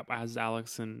as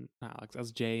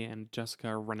Jay and Jessica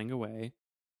are running away,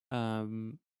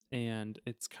 and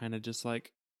it's kind of just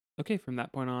like, okay, from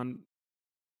that point on,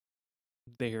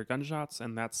 they hear gunshots,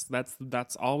 and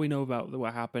that's all we know about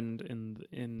what happened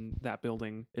in that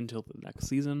building until the next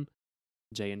season.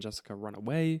 Jay and Jessica run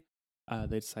away.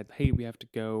 They decide, hey, we have to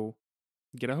go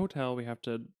get a hotel. We have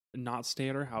to not stay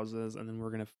at our houses, and then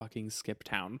we're gonna fucking skip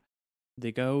town.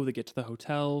 They go. They get to the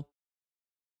hotel.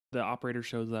 The operator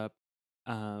shows up,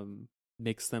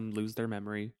 makes them lose their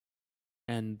memory,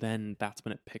 and then that's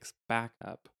when it picks back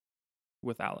up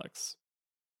with Alex.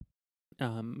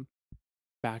 Um,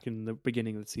 Back in the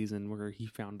beginning of the season where he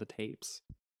found the tapes,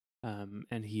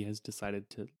 and he has decided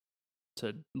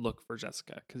to look for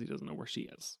Jessica because he doesn't know where she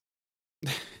is.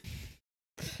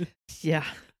 Yeah.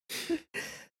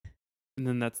 And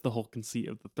then that's the whole conceit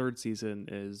of the third season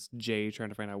is Jay trying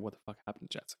to find out what the fuck happened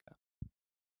to Jessica.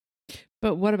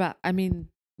 But what about, I mean,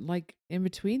 like in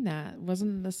between that,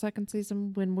 wasn't the second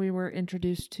season when we were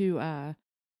introduced to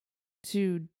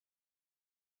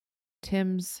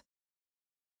Tim's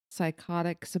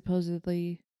psychotic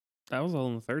supposedly? That was all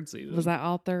in the third season. Was that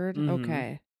all 3rd? Mhm.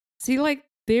 Okay. See, like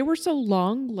they were so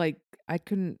long, like I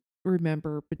couldn't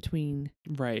remember between.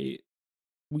 Right.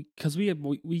 We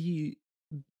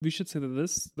should say that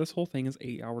this whole thing is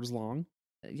 8 hours long.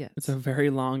 Yes. It's a very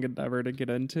long endeavor to get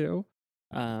into.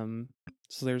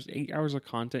 So there's 8 hours of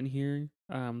content here.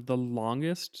 The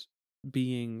longest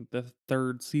being the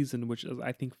third season, which is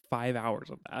I think 5 hours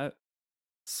of that.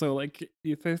 So like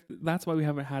that's why we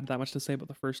haven't had that much to say about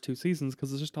the first 2 seasons,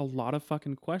 because there's just a lot of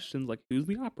fucking questions like who's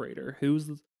the operator, who's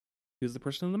the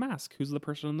person in the mask, who's the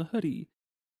person in the hoodie,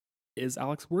 is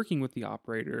Alex working with the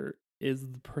operator,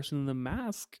 is the person in the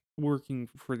mask working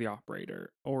for the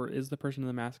operator, or is the person in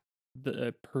the mask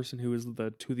the person who is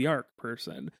the to the arc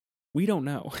person? We don't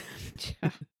know.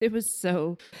 Yeah, it was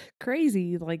so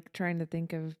crazy, like trying to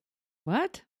think of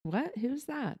what, who's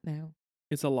that now?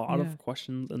 It's a lot Yeah. of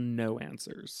questions and no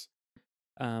answers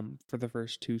for the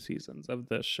first 2 seasons of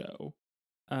this show.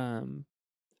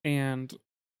 And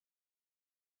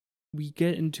we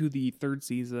get into the third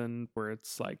season where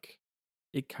it's like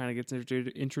it kind of gets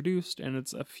introduced, and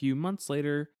it's a few months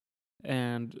later,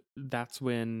 and that's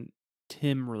when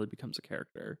Tim really becomes a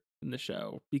character in the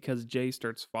show because Jay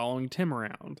starts following Tim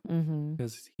around Mm-hmm.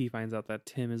 because he finds out that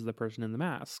Tim is the person in the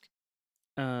mask.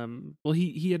 Well,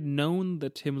 he had known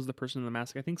that Tim was the person in the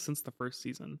mask, I think, since the first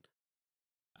season.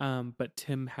 But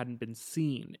Tim hadn't been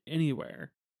seen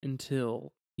anywhere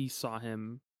until he saw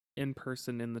him in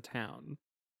person in the town.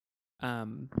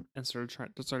 And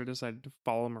decided to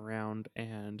follow him around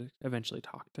and eventually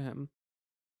talk to him.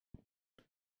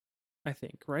 I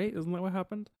think, right? Isn't that what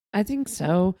happened? I think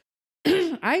so.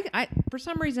 I for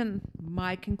some reason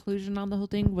my conclusion on the whole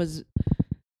thing was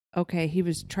okay, he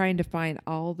was trying to find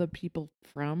all the people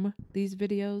from these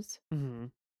videos. Mm-hmm.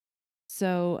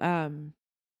 So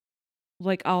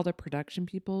like all the production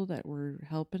people that were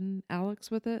helping Alex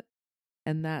with it.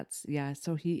 And that's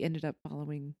so he ended up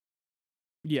following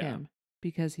Tim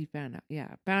because he found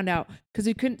out because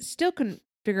he couldn't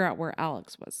figure out where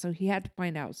Alex was. So he had to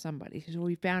find out somebody. So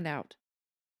he found out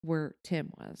where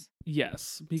Tim was.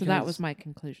 Yes, because so that was my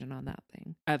conclusion on that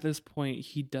thing. At this point,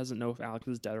 he doesn't know if Alex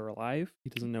is dead or alive.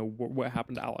 He doesn't know what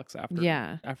happened to Alex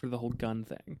after the whole gun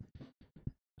thing.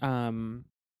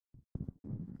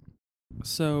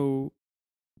 So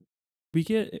we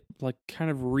get like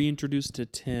kind of reintroduced to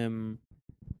Tim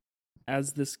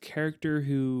as this character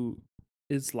who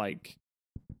is like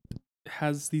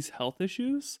has these health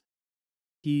issues.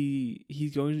 He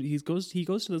goes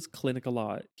to this clinic a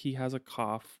lot. He has a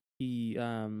cough.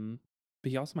 But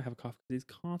he also might have a cough because he's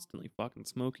constantly fucking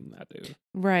smoking, that dude.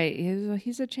 Right.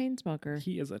 He's a chain smoker.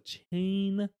 He is a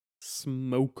chain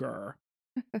smoker.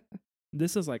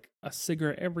 This is like a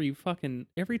cigarette every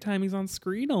time he's on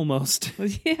screen almost.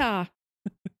 Yeah.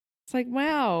 It's like,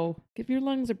 wow, give your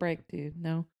lungs a break, dude.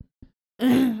 No.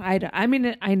 I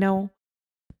mean, I know.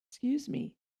 Excuse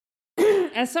me.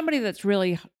 As somebody that's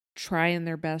really trying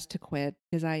their best to quit,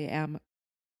 because I am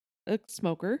a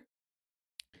smoker,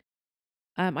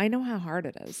 I know how hard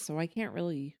it is. So I can't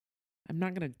really, I'm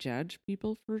not going to judge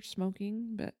people for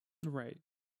smoking, but right.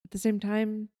 At the same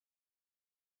time,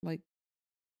 like,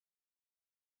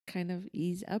 kind of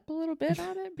ease up a little bit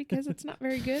on it because it's not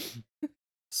very good.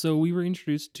 So we were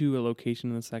introduced to a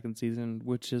location in the second season,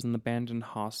 which is an abandoned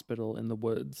hospital in the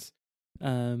woods,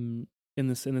 in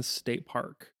this state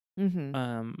park,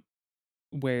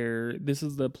 where this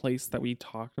is the place that we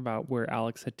talked about where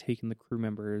Alex had taken the crew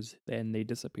members and they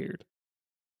disappeared.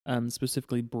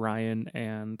 Specifically Brian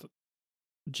and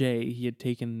Jay, he had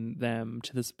taken them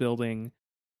to this building,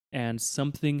 and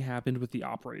something happened with the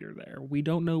operator there. We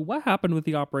don't know what happened with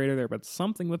the operator there, but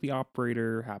something with the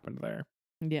operator happened there.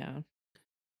 Yeah.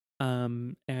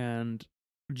 And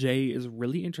Jay is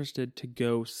really interested to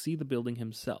go see the building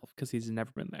himself because he's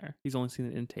never been there. He's only seen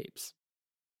it in tapes.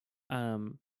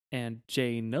 And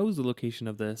Jay knows the location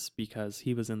of this because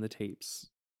he was in the tapes,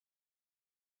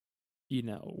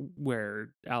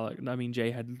 where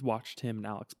Jay had watched him and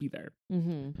Alex be there.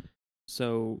 Mm-hmm.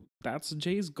 So that's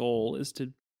Jay's goal, is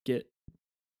to get,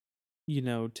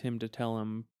 Tim to tell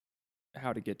him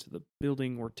how to get to the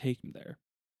building or take him there,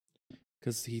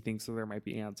 because he thinks that there might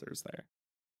be answers there.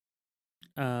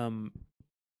 And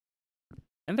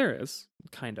there is,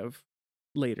 kind of,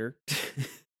 later.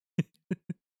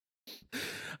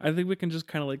 I think we can just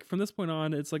kind of like, from this point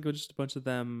on, it's like just a bunch of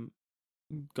them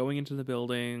going into the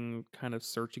building, kind of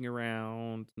searching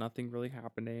around, nothing really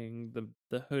happening.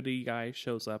 The hoodie guy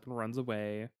shows up and runs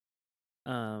away.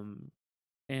 And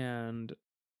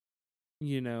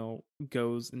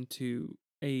goes into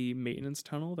a maintenance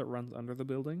tunnel that runs under the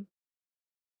building.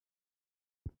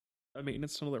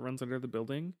 And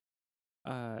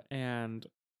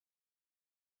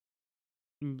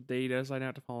they decide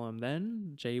not to follow him.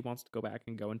 Then Jay wants to go back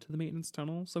and go into the maintenance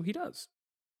tunnel, so he does.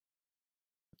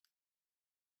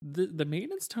 The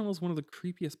maintenance tunnel is one of the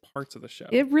creepiest parts of the show.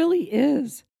 It really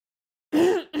is.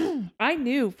 I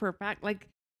knew for a fact, like,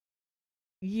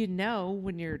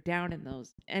 when you're down in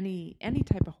those any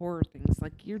type of horror things,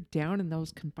 like you're down in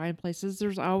those confined places,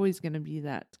 there's always going to be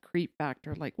that creep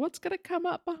factor, like what's going to come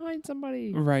up behind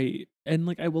somebody, right? And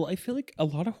like I feel like a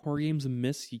lot of horror games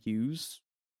misuse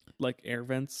like air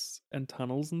vents and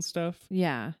tunnels and stuff.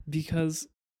 Yeah. Because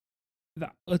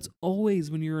it's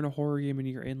always, when you're in a horror game and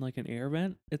you're in like an air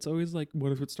vent, it's always like,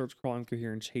 what if it starts crawling through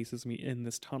here and chases me in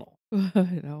this tunnel?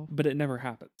 I know. But it never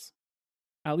happens.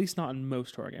 At least not in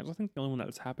most horror games. I think the only one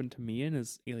that's happened to me in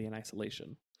is Alien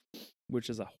Isolation, which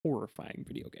is a horrifying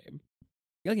video game.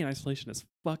 Alien Isolation is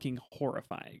fucking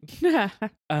horrifying.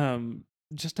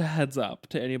 Just a heads up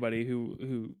to anybody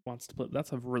who wants to play.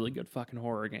 That's a really good fucking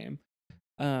horror game.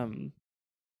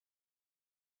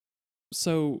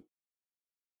 So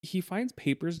he finds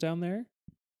papers down there,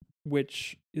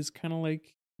 which is kind of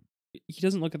like, he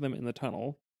doesn't look at them in the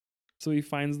tunnel. So he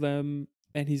finds them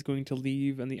and he's going to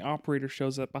leave, and the operator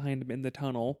shows up behind him in the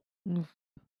tunnel.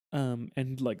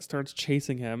 And like starts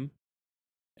chasing him,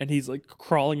 and he's like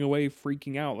crawling away,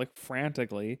 freaking out, like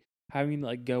frantically, having to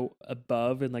like go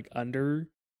above and like under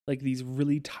like these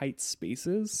really tight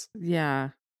spaces. Yeah.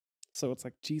 So it's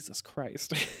like, Jesus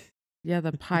Christ. Yeah,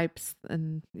 the pipes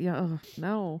and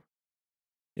no.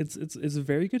 It's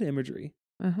very good imagery.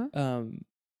 Uh-huh.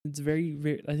 It's very,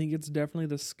 very, I think it's definitely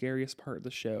the scariest part of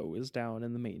the show is down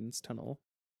in the maintenance tunnel.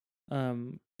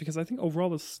 Because I think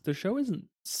overall the show isn't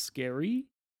scary.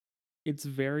 It's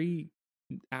very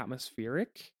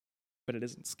atmospheric, but it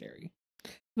isn't scary.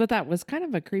 But that was kind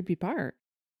of a creepy part.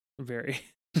 Very.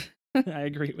 I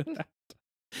agree with that.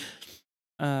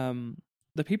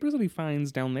 The papers that he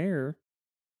finds down there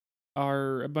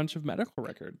are a bunch of medical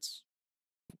records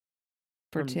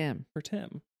For Tim.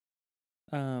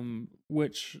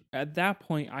 Which at that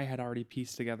point I had already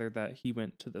pieced together that he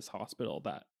went to this hospital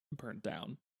that burnt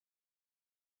down.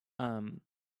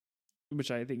 Which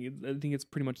I think it's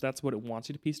pretty much, that's what it wants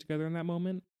you to piece together in that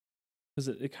moment, because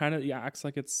it kind of acts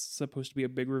like it's supposed to be a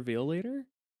big reveal later.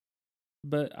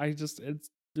 But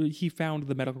he found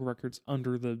the medical records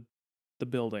under the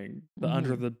building,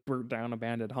 under the burnt down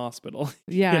abandoned hospital.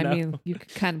 Yeah, I mean, you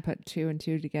could kind of put 2 and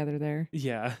 2 together there.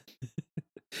 Yeah.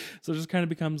 So it just kind of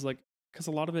becomes like, because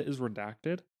a lot of it is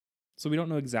redacted, so we don't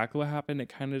know exactly what happened. It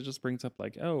kind of just brings up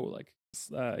like, oh, like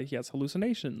he has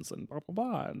hallucinations and blah blah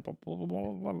blah and blah blah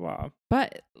blah blah blah.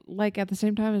 But like at the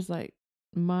same time, it's like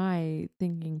my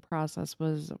thinking process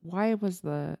was, why did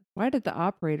the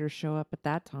operator show up at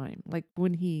that time? Like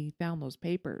when he found those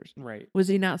papers, right? Was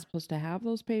he not supposed to have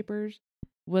those papers?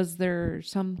 Was there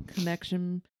some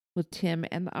connection with Tim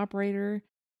and the operator?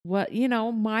 What,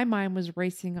 my mind was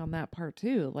racing on that part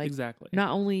too. Like, exactly.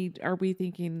 Not only are we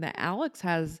thinking that Alex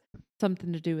has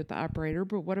something to do with the operator,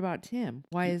 but what about Tim?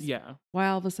 Why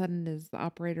all of a sudden is the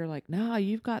operator like, nah,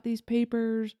 you've got these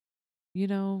papers,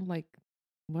 like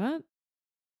what?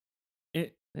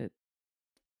 It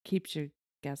keeps you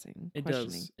guessing,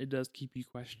 questioning. It does keep you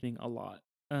questioning a lot.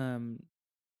 From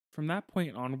that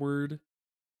point onward,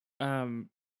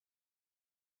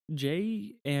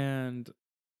 Jay and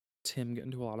Tim get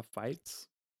into a lot of fights,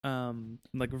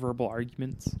 like verbal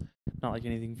arguments, not like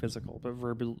anything physical, but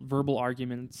verbal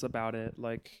arguments about it,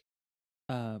 like,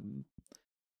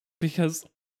 because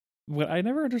what I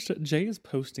never understood, Jay is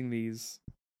posting these,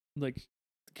 like,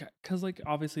 because like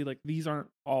obviously like these aren't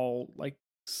all like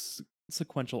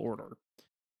sequential order.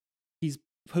 He's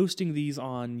posting these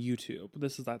on YouTube.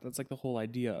 That's like the whole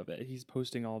idea of it. He's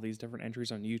posting all these different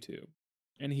entries on YouTube.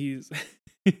 And he's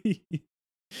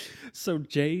so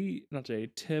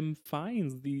Tim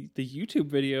finds the YouTube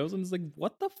videos and is like,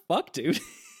 "What the fuck, dude?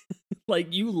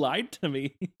 Like you lied to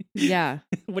me." Yeah.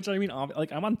 Which I mean,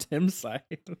 like I'm on Tim's side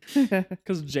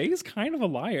cuz Jay's kind of a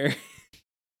liar.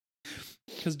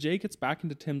 Cuz Jay gets back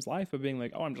into Tim's life of being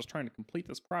like, "Oh, I'm just trying to complete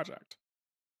this project."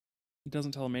 He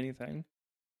doesn't tell him anything.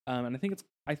 And I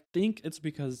think it's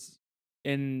because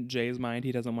in Jay's mind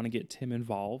he doesn't want to get Tim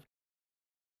involved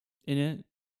in it.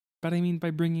 But I mean, by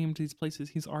bringing him to these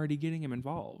places, he's already getting him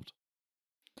involved.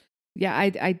 Yeah,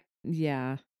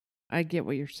 yeah, I get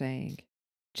what you're saying.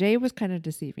 Jay was kind of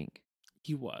deceiving.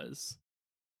 He was.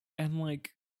 And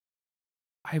like,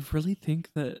 I really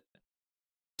think that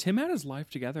Tim had his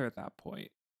life together at that point.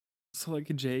 So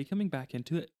like Jay coming back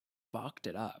into it fucked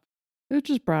it up. It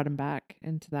just brought him back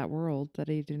into that world that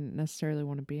he didn't necessarily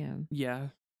want to be in. Yeah.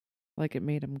 Like it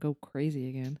made him go crazy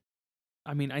again.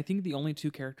 I mean, I think the only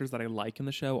two characters that I like in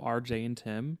the show are Jay and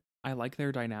Tim. I like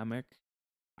their dynamic.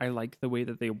 I like the way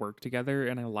that they work together,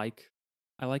 and I like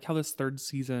how this third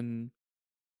season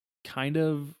kind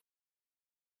of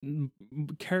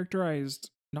characterized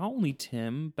not only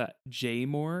Tim but Jay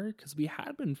more, because we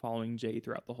had been following Jay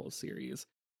throughout the whole series,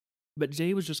 but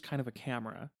Jay was just kind of a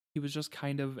camera. He was just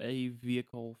kind of a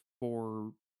vehicle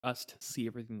for us to see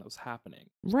everything that was happening.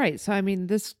 Right. So I mean,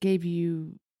 this gave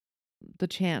you the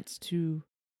chance to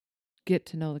get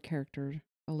to know the character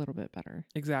a little bit better.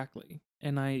 Exactly.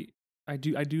 And I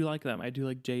do like them. I do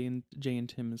like Jay and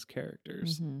Tim as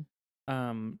characters.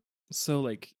 Mm-hmm. So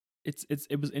like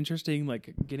it was interesting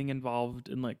like getting involved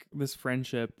in like this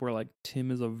friendship where like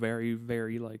Tim is a very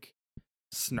very like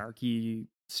snarky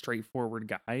straightforward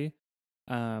guy,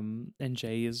 and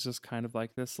Jay is just kind of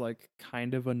like this like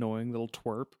kind of annoying little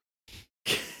twerp.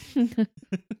 You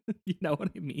know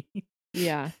what I mean?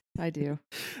 Yeah, I do.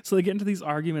 So they get into these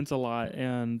arguments a lot,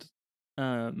 and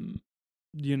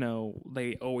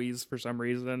they always for some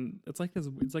reason it's like this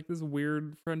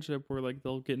weird friendship where like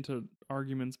they'll get into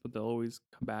arguments but they'll always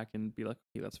come back and be like,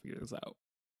 okay, let's figure this out.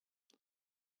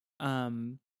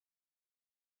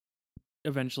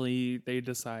 Eventually they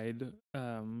decide,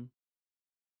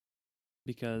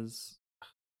 because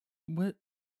what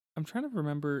I'm trying to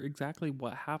remember exactly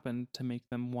what happened to make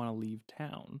them want to leave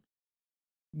town.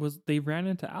 Was they ran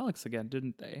into Alex again,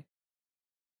 didn't they?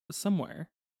 Somewhere.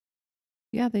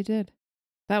 Yeah, they did.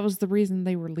 That was the reason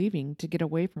they were leaving, to get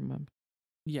away from him.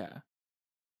 Yeah.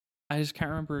 I just can't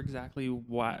remember exactly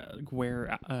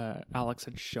where Alex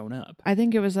had shown up. I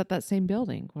think it was at that same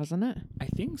building, wasn't it? I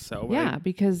think so. Yeah,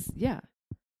 because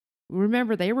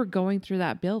remember they were going through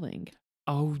that building.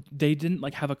 Oh, they didn't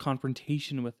like have a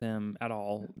confrontation with him at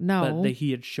all. No, but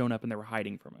he had shown up and they were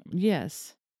hiding from him.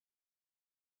 Yes.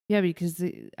 Yeah, because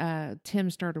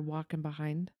Tim started walking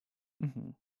behind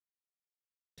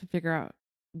to figure out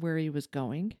where he was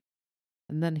going,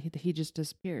 and then he just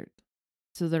disappeared.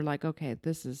 So they're like, okay,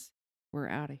 we're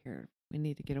out of here. We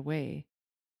need to get away.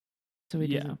 So he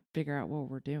doesn't figure out what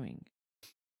we're doing.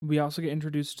 We also get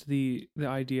introduced to the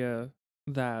idea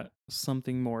that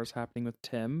something more is happening with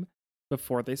Tim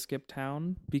before they skip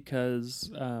town, because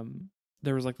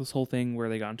there was like this whole thing where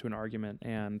they got into an argument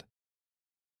and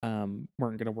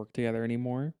weren't going to work together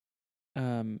anymore.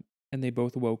 And they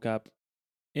both woke up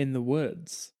in the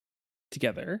woods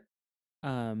together.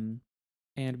 And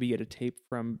we get a tape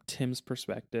from Tim's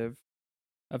perspective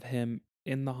of him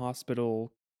in the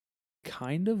hospital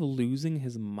kind of losing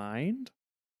his mind.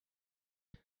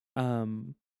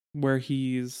 Where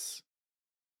he's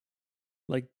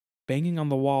like banging on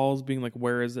the walls, being like,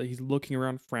 where is it? He's looking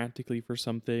around frantically for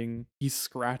something. He's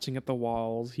scratching at the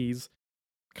walls. He's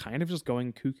kind of just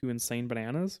going cuckoo, insane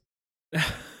bananas.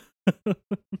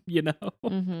 You know?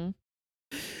 Mm-hmm.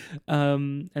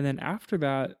 And then after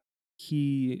that,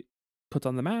 he puts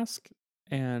on the mask,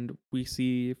 and we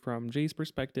see from Jay's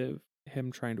perspective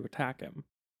him trying to attack him.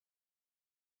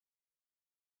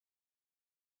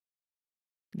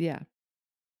 Yeah.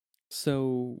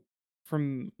 So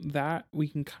from that, we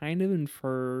can kind of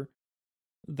infer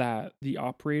that the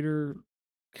operator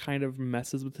kind of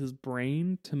messes with his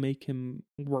brain to make him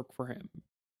work for him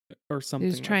or something.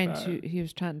 He was trying to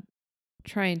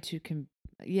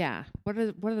yeah. What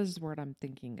is the word I'm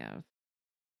thinking of?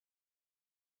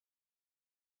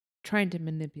 Trying to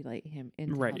manipulate him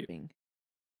into helping.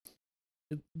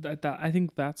 That I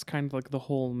think that's kind of like the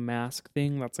whole mask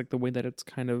thing. That's like the way that it's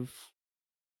kind of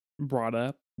brought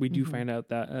up. We do find out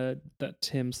that that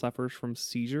Tim suffers from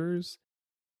seizures,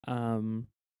 and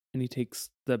he takes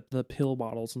the pill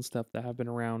bottles and stuff that have been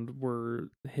around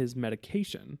were his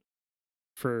medication.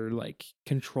 for like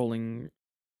controlling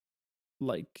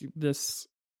like this.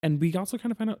 And we also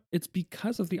kind of find out it's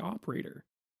because of the operator.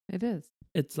 It is.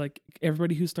 It's like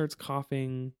everybody who starts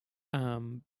coughing,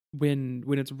 when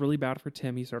it's really bad for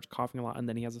Tim, he starts coughing a lot and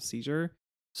then he has a seizure.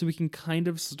 So we can kind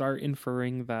of start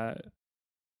inferring that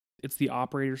it's the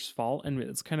operator's fault, and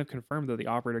it's kind of confirmed that the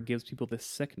operator gives people this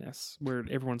sickness where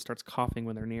everyone starts coughing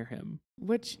when they're near him.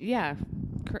 Which, yeah.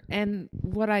 And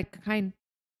what I find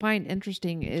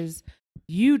interesting is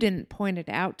you didn't point it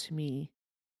out to me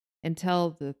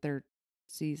until the third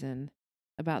season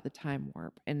about the time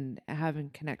warp and having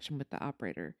connection with the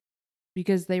operator.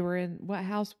 Because they were in, what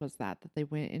house was that they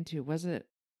went into? Was it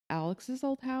Alex's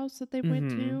old house that they went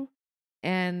Mm-hmm. to?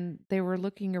 And they were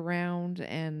looking around,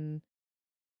 and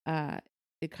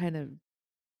it kind of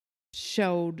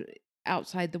showed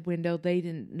outside the window. They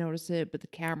didn't notice it, but the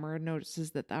camera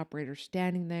notices that the operator's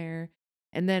standing there.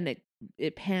 And then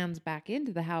it pans back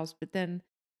into the house, but then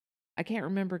I can't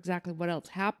remember exactly what else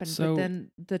happened. But So then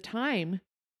the time,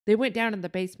 they went down in the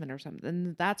basement or something.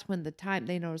 And that's when the time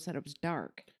they noticed that it was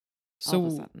dark all of a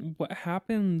So sudden. what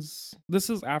happens?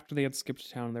 This is after they had skipped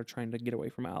town and they're trying to get away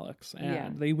from Alex, Yeah.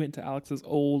 and they went to Alex's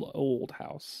old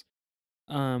house.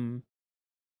 Um,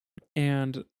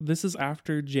 and this is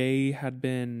after Jay had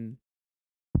been,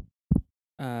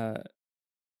 uh,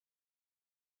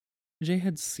 Jay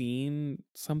had seen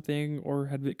something or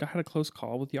had a close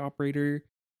call with the operator,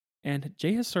 and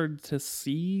Jay has started to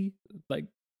see, like,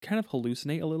 kind of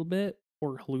hallucinate a little bit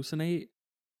or hallucinate.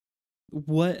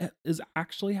 What is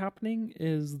actually happening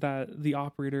is that the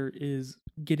operator is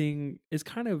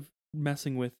kind of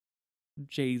messing with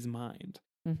Jay's mind.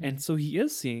 Mm-hmm. And so he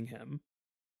is seeing him,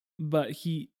 but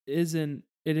it isn't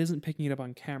picking it up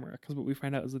on camera, because what we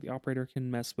find out is that the operator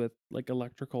can mess with like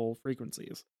electrical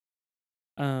frequencies.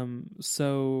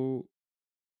 So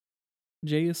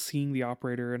Jay is seeing the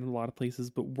operator in a lot of places,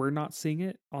 but we're not seeing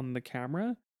it on the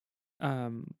camera.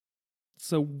 Um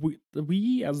so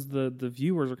we as the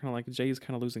viewers are kind of like, Jay is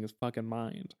kind of losing his fucking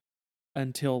mind.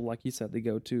 Until, like you said, they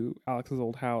go to Alex's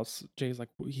old house. Jay's like,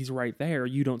 he's right there.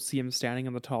 You don't see him standing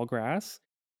in the tall grass.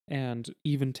 And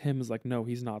even Tim is like, no,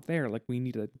 he's not there. Like, we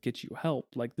need to get you help.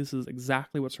 Like, this is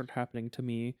exactly what started happening to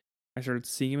me. I started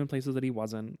seeing him in places that he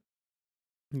wasn't.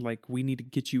 Like, we need to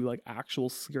get you, like, actual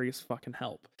serious fucking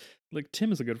help. Like,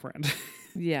 Tim is a good friend.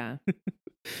 Yeah.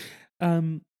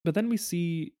 But then we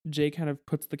see Jay kind of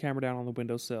puts the camera down on the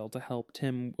windowsill to help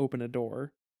Tim open a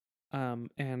door. And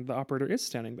the operator is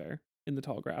standing there in the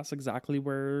tall grass, exactly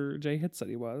where Jay had said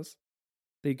he was.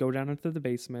 They go down into the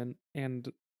basement, and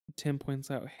Tim points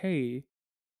out, hey,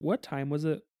 what time was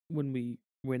it when we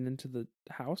went into the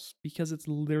house? Because it's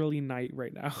literally night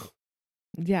right now.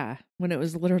 Yeah. When it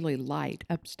was literally light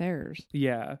upstairs.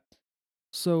 Yeah.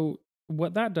 So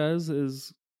what that does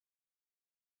is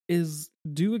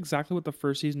do exactly what the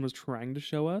first season was trying to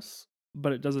show us,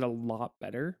 but it does it a lot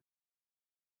better.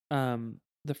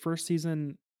 The first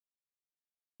season,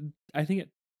 I think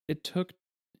it took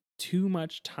too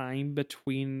much time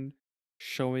between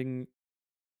showing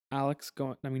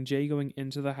Jay going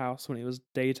into the house when it was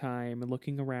daytime and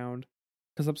looking around,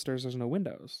 because upstairs there's no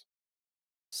windows.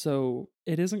 So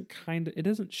it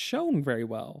isn't shown very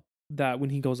well that when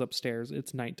he goes upstairs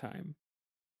it's nighttime.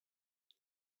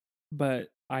 But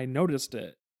I noticed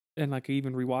it, and like I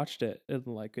even rewatched it, and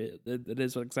like it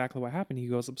is exactly what happened. He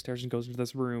goes upstairs and goes into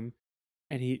this room,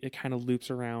 and it kind of loops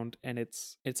around, and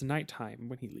it's nighttime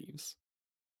when he leaves.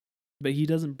 But he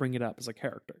doesn't bring it up as a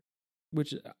character,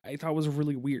 which I thought was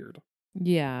really weird.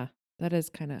 Yeah. That is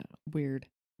kind of weird.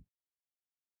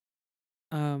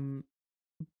 Um,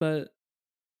 but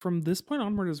from this point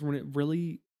onward is when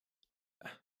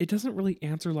it doesn't really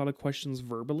answer a lot of questions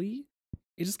verbally.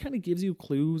 It just kind of gives you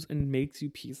clues and makes you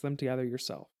piece them together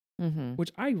yourself, Mm-hmm.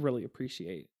 which I really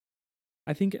appreciate.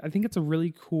 I think it's a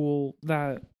really cool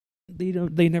that they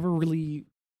never really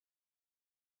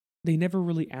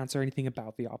answer anything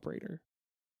about the operator.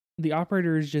 The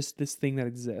operator is just this thing that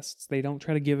exists. They don't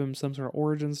try to give him some sort of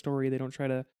origin story. They don't try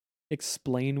to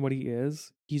explain what he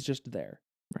is. He's just there.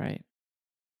 Right.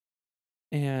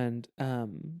 And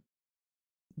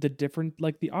the different,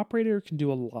 like, the operator can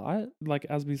do a lot. Like,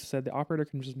 as we said, the operator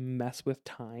can just mess with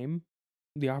time.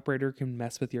 The operator can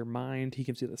mess with your mind. He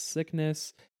gives you the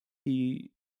sickness. He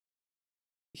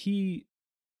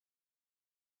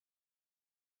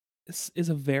is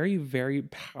a very, very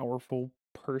powerful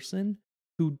person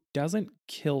who doesn't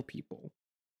kill people.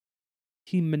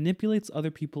 He manipulates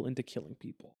other people into killing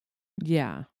people.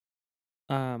 Yeah.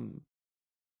 Um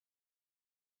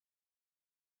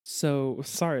so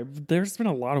sorry, there's been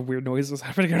a lot of weird noises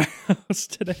happening in our house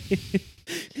today.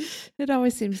 It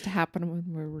always seems to happen when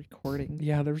we're recording.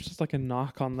 Yeah, there was just like a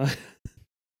knock on the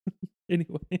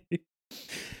anyway.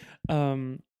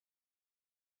 Um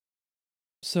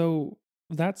so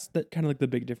that's the kind of like the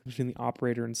big difference between the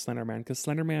operator and Slenderman, because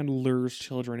Slenderman lures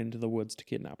children into the woods to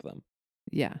kidnap them.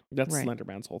 Yeah, That's right.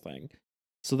 Slenderman's whole thing.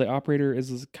 So the operator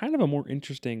is kind of a more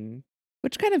interesting.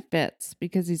 Which kind of fits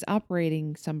because he's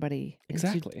operating somebody into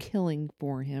Exactly. killing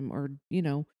for him or,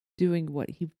 doing what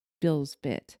he feels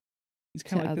fit He's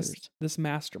kind to of like this others. this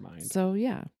mastermind. So,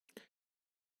 yeah.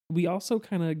 We also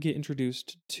kind of get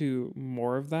introduced to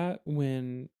more of that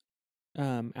when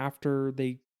after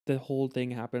the whole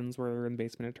thing happens where they're in the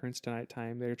basement, it turns to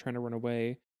nighttime, they're trying to run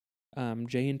away.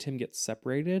 Jay and Tim get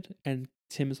separated, and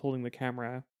Tim is holding the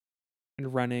camera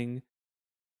and running.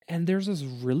 And there's this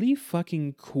really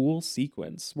fucking cool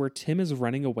sequence where Tim is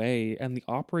running away and the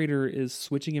operator is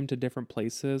switching him to different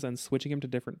places and switching him to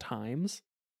different times.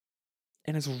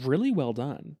 And it's really well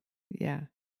done. Yeah.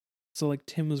 So like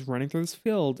Tim was running through this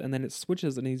field and then it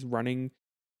switches and he's running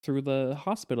through the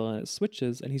hospital and it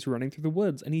switches and he's running through the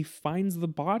woods and he finds the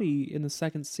body in the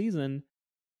second season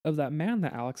of that man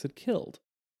that Alex had killed.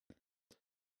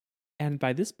 And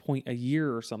by this point, a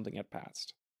year or something had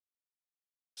passed.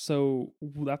 So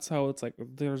that's how it's like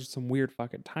there's some weird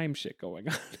fucking time shit going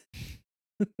on.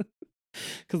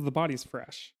 Because the body's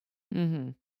fresh.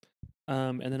 Mm-hmm.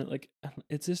 And then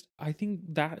it's just, I think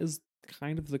that is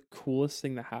kind of the coolest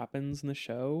thing that happens in the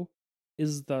show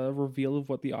is the reveal of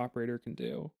what the operator can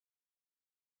do.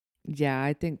 Yeah,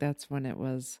 I think that's when it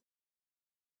was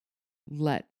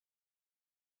let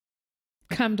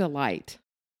come to light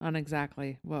on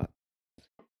exactly what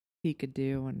he could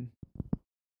do. And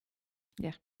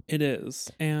yeah. It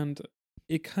is. And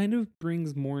it kind of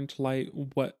brings more into light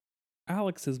what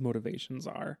Alex's motivations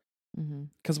are. Mm-hmm.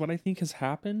 Because what I think has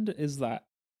happened is that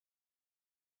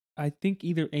I think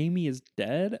either Amy is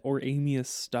dead or Amy is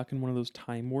stuck in one of those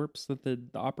time warps that the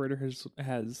operator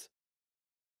has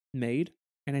made.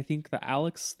 And I think that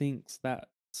Alex thinks that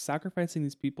sacrificing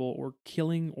these people or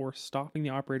killing or stopping the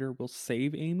operator will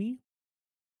save Amy.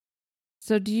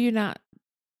 So do you not,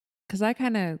 because I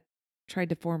kind of tried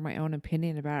to form my own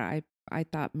opinion about it. I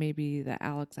thought maybe that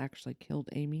Alex actually killed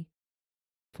Amy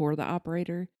for the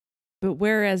operator. But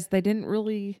whereas they didn't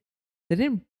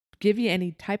give you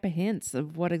any type of hints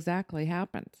of what exactly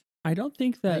happened. I don't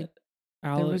think Like that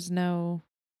there Alex. was no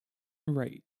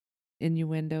Right.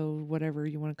 innuendo, whatever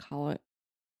you want to call it,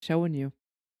 showing you.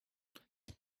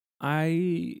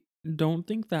 I don't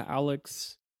think that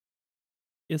Alex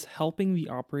is helping the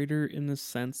operator in the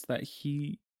sense that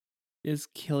he is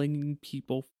killing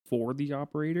people for the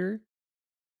operator.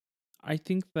 I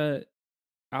think that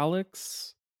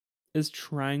Alex is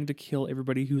trying to kill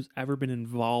everybody who's ever been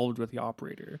involved with the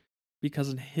operator because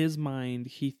in his mind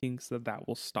he thinks that that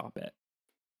will stop it.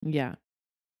 Yeah.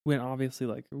 When obviously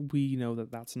like we know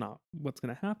that that's not what's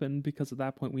going to happen, because at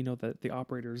that point we know that the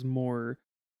operator is more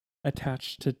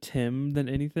attached to Tim than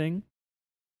anything.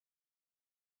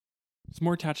 It's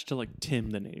more attached to like Tim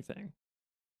than anything.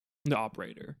 The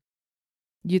operator.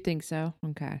 You think so?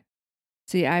 Okay.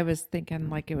 See, I was thinking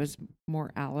like it was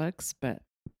more Alex, but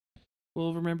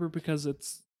Well, remember, because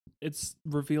it's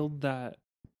revealed that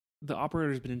the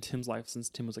operator's been in Tim's life since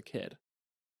Tim was a kid.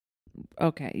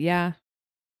 okay. Yeah.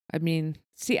 I mean,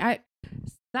 see,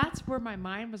 that's where my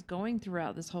mind was going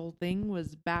throughout this whole thing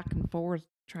was back and forth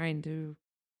trying to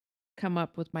come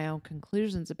up with my own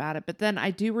conclusions about it. But then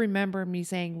I do remember me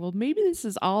saying, well, maybe this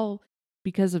is all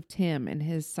because of Tim and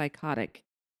his psychotic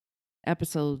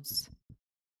episodes.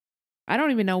 I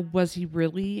don't even know, was he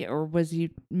really or was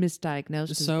he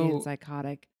misdiagnosed as being So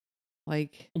psychotic?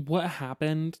 Like, what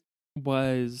happened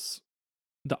was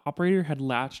the operator had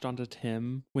latched onto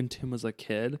Tim when Tim was a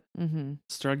kid, mm-hmm.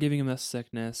 started giving him this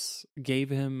sickness,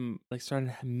 gave him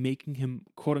started making him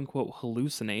quote unquote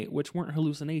hallucinate, which weren't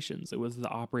hallucinations. It was the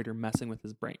operator messing with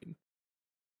his brain.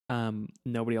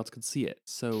 Nobody else could see it.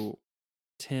 So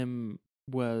Tim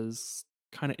was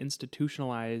kind of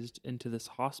institutionalized into this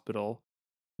hospital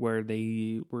where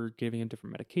they were giving him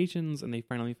different medications, and they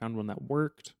finally found one that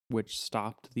worked, which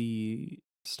stopped the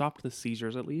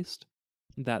seizures, at least,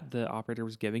 that the operator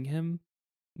was giving him.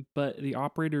 But the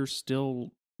operator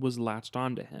still was latched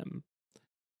onto him.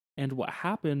 And what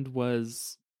happened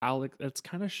was Alex, it's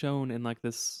kind of shown in like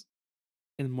this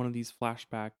in one of these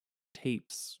flashback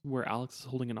tapes where Alex is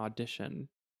holding an audition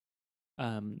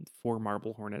for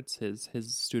Marble Hornets, his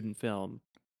student film.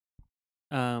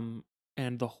 Um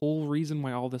and the whole reason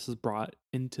why all this is brought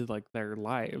into like their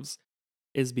lives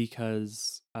is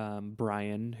because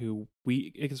Brian, who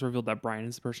it gets revealed that Brian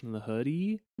is the person in the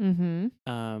hoodie, Mm-hmm.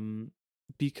 um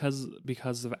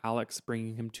because of Alex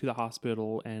bringing him to the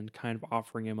hospital and kind of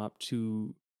offering him up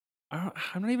to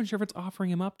I'm not even sure if it's offering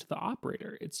him up to the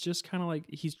operator. It's just kind of like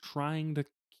he's trying to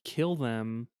kill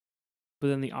them, but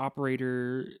then the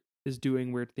operator is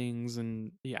doing weird things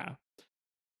and yeah.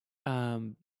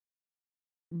 Um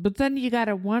But then you got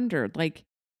to wonder, like,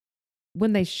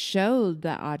 when they showed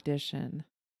the audition,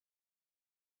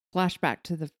 flashback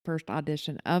to the first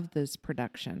audition of this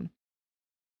production,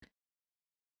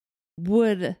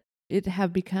 would it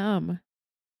have become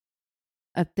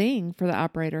a thing for the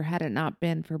operator had it not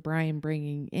been for Brian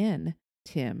bringing in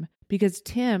Tim? Because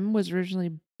Tim was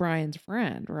originally Brian's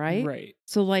friend, right? right.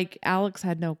 So, like, Alex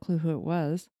had no clue who it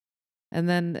was. And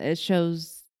then it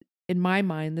shows, in my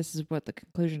mind, this is what the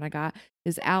conclusion I got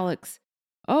is Alex,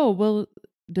 oh, well,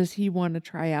 does he want to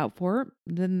try out for it?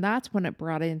 Then that's when it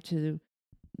brought into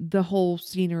the whole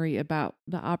scenery about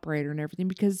the operator and everything,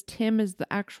 because Tim is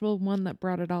the actual one that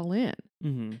brought it all in.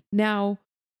 Mhm. Now,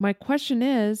 my question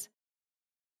is,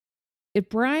 if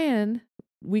Brian,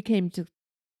 we came to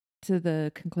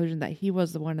the conclusion that he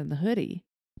was the one in the hoodie,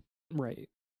 Right.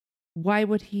 why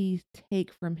would he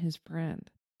take from his friend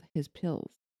his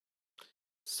pills?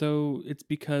 So it's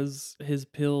because his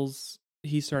pills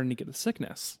he's starting to get the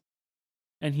sickness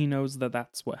and he knows that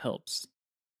that's what helps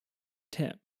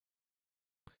Tim.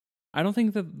 I don't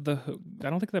think that I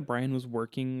don't think that Brian was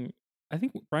working. I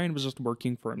think Brian was just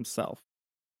working for himself.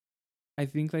 I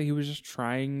think that he was just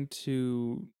trying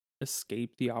to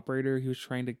escape the operator. He was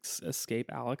trying to escape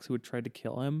Alex, who had tried to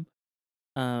kill him.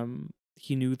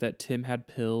 He knew that Tim had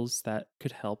pills that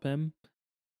could help him.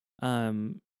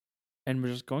 And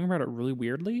was just going about it really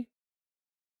weirdly.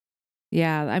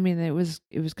 Yeah, I mean, it was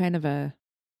kind of a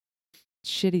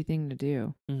shitty thing to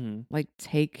do. Mm-hmm. Like,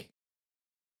 take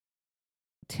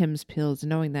Tim's pills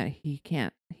knowing that he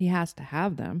has to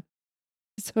have them.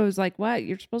 So it was like, what?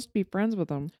 You're supposed to be friends with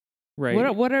him. Right.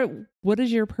 What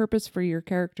is your purpose for your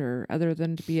character other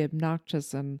than to be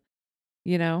obnoxious and,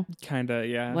 you know, Kinda,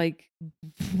 yeah. like,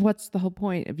 what's the whole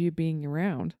point of you being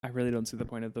around? I really don't see the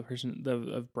point of the person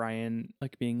of Brian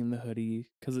like being in the hoodie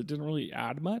because it didn't really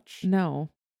add much. No.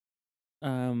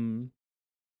 Um,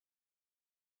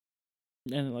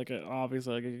 and like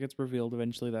obviously, like it gets revealed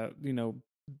eventually that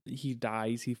he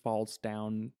dies, he falls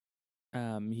down,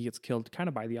 he gets killed kind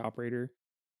of by the operator.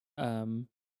 Um,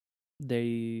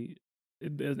 they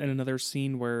in another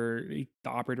scene where the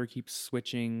operator keeps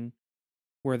switching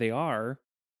where they are.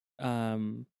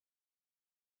 Um,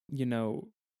 you know,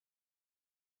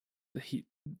 he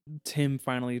Tim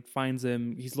finally finds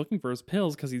him. He's looking for his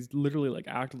pills because he's literally like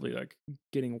actively like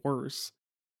getting worse.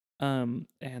 And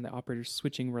the operator's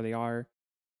switching where they are.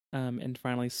 And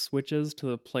finally switches to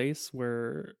the place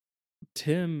where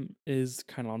Tim is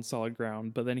kind of on solid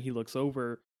ground, but then he looks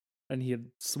over and he had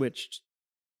switched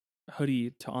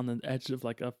Hoodie to on the edge of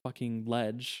like a fucking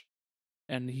ledge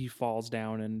and he falls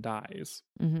down and dies.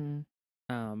 Mm-hmm.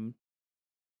 Um,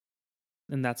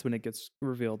 and that's when it gets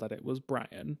revealed that it was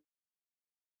Brian.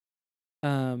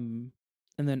 Um,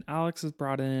 and then Alex is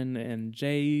brought in, and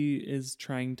Jay is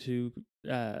trying to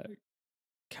uh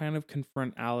kind of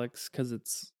confront Alex because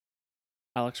it's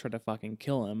Alex tried to fucking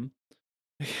kill him.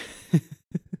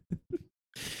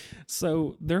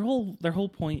 So their whole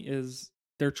point is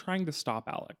they're trying to stop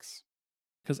Alex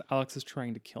because Alex is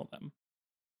trying to kill them.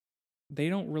 They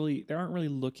aren't really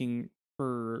looking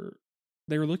for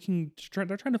they're trying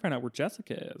to find out where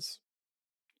Jessica is,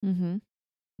 Mm-hmm.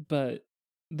 but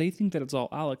they think that it's all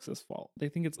Alex's fault. They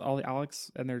think it's all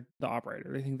Alex and they're the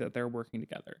operator. They think that they're working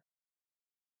together.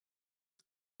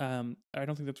 I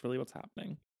don't think that's really what's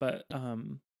happening, but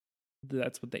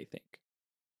that's what they think.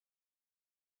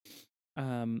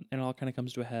 And it all kind of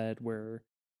comes to a head where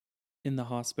in the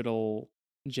hospital,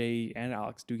 Jay and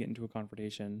Alex do get into a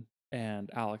confrontation, and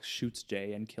Alex shoots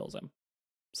Jay and kills him.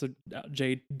 So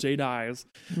Jay dies.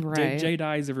 Right. Jay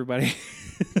dies. Everybody.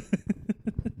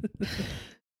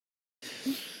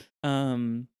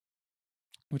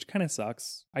 Which kind of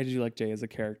sucks. I do like Jay as a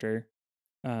character.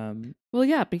 Well,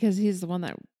 yeah, because he's the one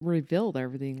that revealed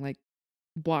everything, like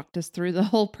walked us through the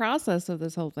whole process of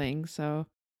this whole thing. So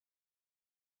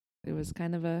it was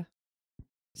kind of a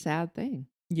sad thing.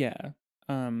 Yeah.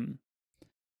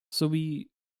 So we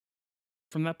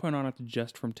from that point on up to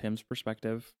just from Tim's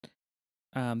perspective,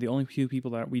 the only few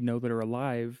people that we know that are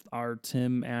alive are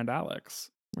Tim and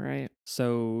Alex. Right.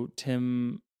 So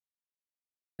Tim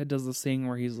it does this thing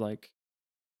where he's like,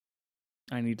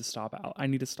 I need to stop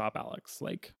Alex.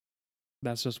 Like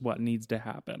that's just what needs to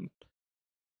happen.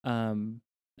 And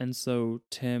so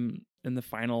Tim in the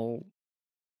final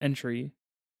entry,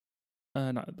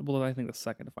 not well, I think the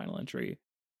second to final entry,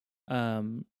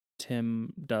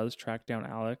 Tim does track down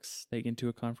Alex. They get into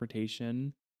a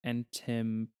confrontation, and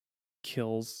Tim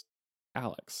kills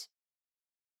Alex.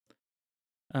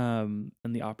 And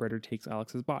the operator takes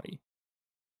Alex's body.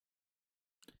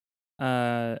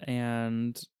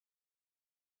 And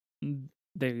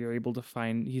they're able to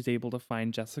find. He's able to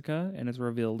find Jessica, and it's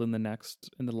revealed in the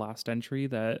last entry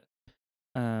that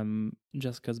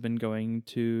Jessica's been going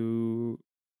to,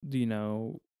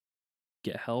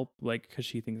 get help, like, because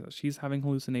she thinks that she's having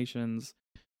hallucinations.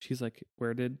 She's like,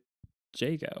 where did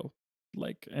Jay go?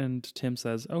 Like, and Tim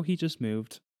says, oh, he just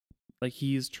moved. Like,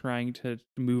 he's trying to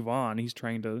move on. He's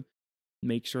trying to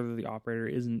make sure that the operator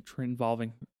isn't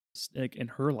involving, like, in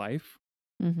her life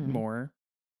more.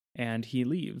 And he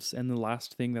leaves. And the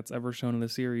last thing that's ever shown in the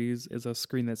series is a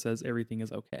screen that says everything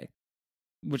is okay.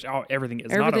 Which everything is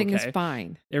not okay. Everything is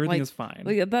fine. Everything is fine.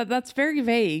 Like, that's very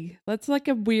vague. That's like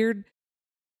a weird,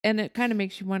 and it kind of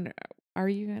makes you wonder, are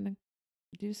you going to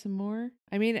do some more?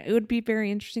 I mean, it would be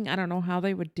very interesting. I don't know how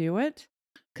they would do it,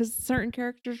 because certain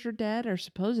characters are dead or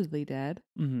supposedly dead.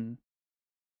 Mm-hmm.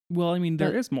 Well, I mean,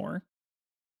 there is more.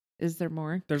 Is there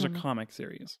more? There's a comic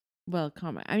series. Well,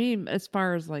 comic. I mean, as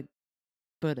far as like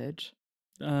footage.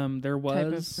 There was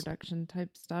type of production type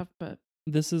stuff, but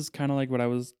this is kind of like what I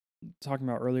was talking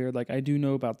about earlier. Like, I did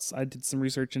some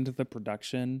research into the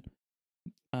production.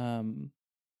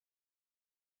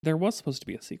 There was supposed to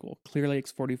be a sequel, Clear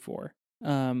Lakes 44,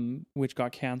 which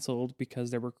got canceled because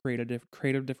there were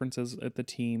creative differences at the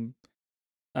team,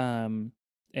 and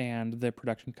the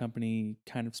production company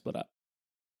kind of split up.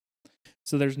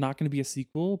 So there's not going to be a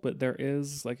sequel, but there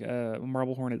is like a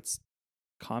Marble Hornets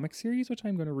comic series, which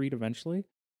I'm going to read eventually,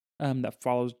 that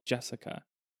follows Jessica.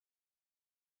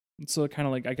 So kind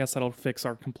of like, I guess that'll fix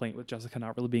our complaint with Jessica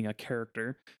not really being a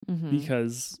character,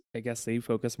 because I guess they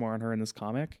focus more on her in this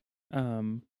comic.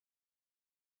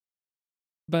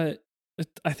 But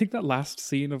I think that last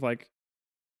scene of like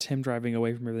Tim driving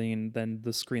away from everything, and then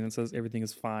the screen that says everything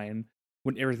is fine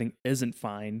when everything isn't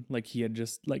fine. Like, he had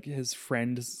just, like, his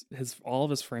friends, all of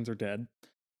his friends are dead.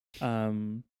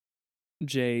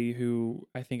 Jay, who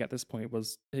I think at this point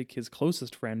was like his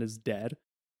closest friend, is dead.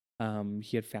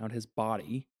 He had found his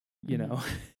body, you know.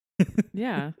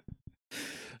 Yeah.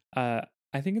 I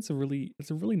think it's a really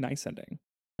nice ending.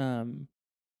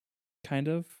 Kind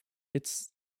of, it's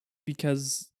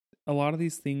because a lot of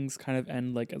these things kind of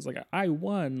end like as like, I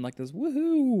won, like this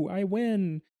woohoo, I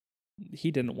win.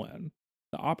 He didn't win.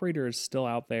 The operator is still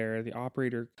out there. The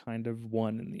operator kind of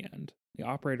won in the end. The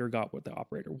operator got what the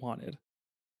operator wanted,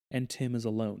 and Tim is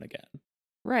alone again.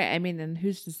 Right. I mean, and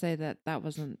who's to say that that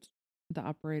wasn't the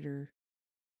operator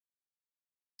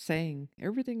saying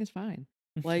everything is fine?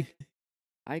 Like,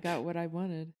 I got what I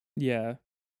wanted. Yeah.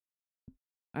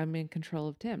 I'm in control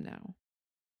of Tim now.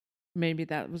 Maybe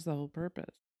that was the whole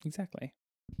purpose. Exactly.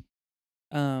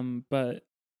 But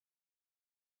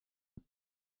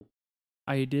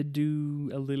I did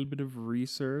do a little bit of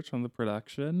research on the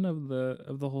production of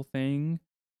the whole thing.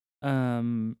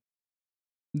 The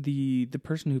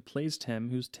person who plays Tim,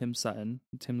 who's Tim Sutton,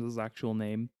 Tim's his actual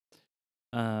name,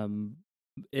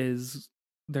 is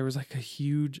there was like a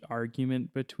huge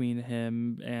argument between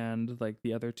him and like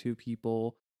the other two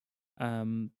people,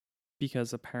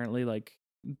 because apparently like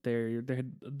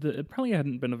it probably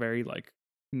hadn't been a very like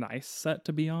nice set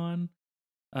to be on,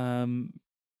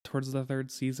 towards the third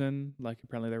season. Like,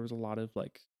 apparently there was a lot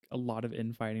of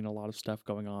infighting, a lot of stuff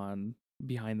going on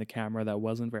behind the camera that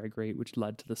wasn't very great, which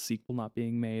led to the sequel not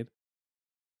being made.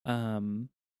 But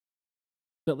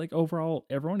like, overall,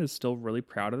 everyone is still really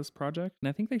proud of this project, and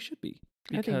I think they should be,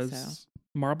 because I think so.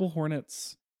 Marble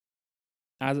Hornets,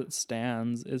 as it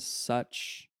stands, is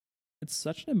such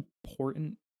an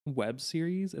important web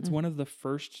series. It's one of the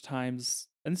first times,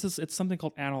 and it's something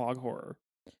called analog horror,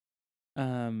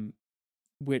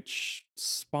 which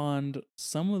spawned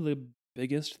some of the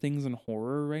biggest things in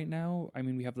horror right now. I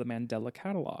mean, we have the Mandela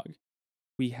Catalog,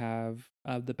 we have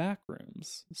the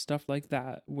Backrooms, stuff like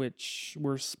that, which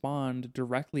were spawned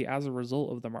directly as a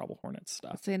result of the Marble Hornets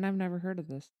stuff. See, and I've never heard of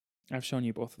this. I've shown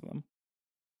you both of them.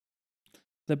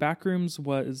 The Backrooms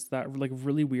was that like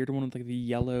really weird one with like the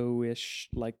yellowish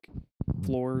like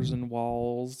floors and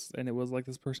walls, and it was like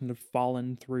this person had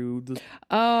fallen through the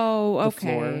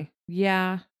floor.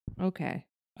 Yeah. Okay.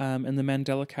 And the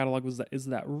Mandela Catalog is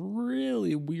that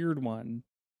really weird one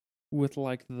with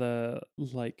like the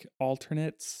like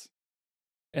alternates,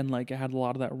 and like it had a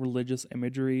lot of that religious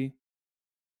imagery.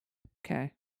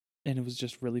 Okay. And it was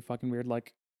just really fucking weird.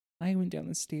 Like, I went down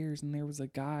the stairs and there was a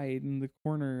guy in the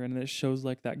corner, and it shows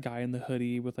like that guy in the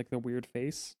hoodie with like the weird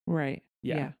face. Right.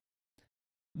 Yeah.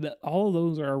 All of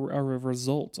those are a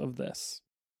result of this.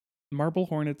 Marble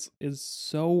Hornets is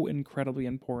so incredibly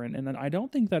important, and then I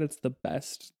don't think that it's the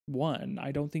best one.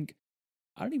 I don't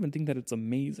even think that it's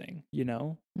amazing, you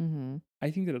know? Mm-hmm.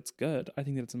 I think that it's good. I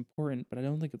think that it's important, but I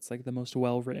don't think it's like the most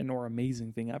well written or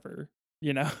amazing thing ever,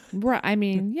 you know? Right. I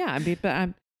mean, yeah. I mean, but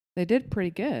they did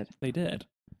pretty good. They did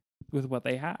with what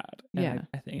they had. And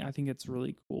Yeah. I think it's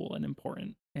really cool and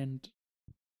important. And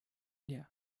yeah,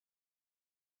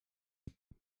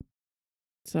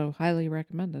 So highly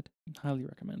recommended. highly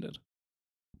recommended.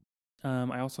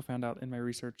 I also found out in my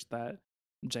research that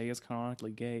Jay is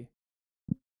canonically gay.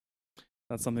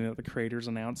 That's something that the creators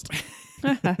announced.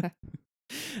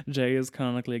 Jay is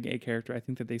canonically a gay character. I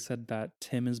think that they said that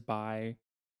Tim is bi,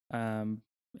 and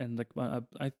like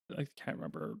I can't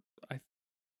remember I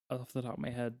off the top of my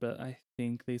head, but I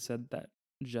think they said that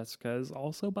Jessica is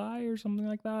also bi or something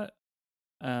like that.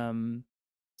 Um,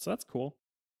 so that's cool.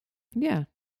 Yeah.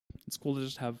 It's cool to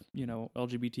just have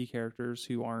LGBT characters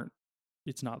who aren't.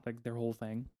 It's not like their whole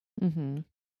thing. Mm-hmm.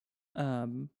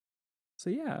 Um, so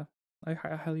yeah, I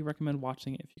highly recommend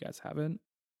watching it if you guys haven't.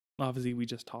 Obviously, we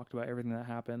just talked about everything that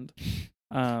happened.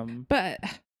 But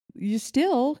you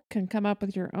still can come up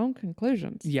with your own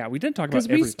conclusions. Yeah, we didn't talk about Because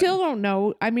we everything. still don't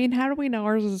know. I mean, how do we know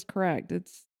ours is correct?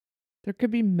 There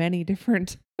could be many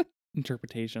different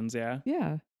interpretations, yeah.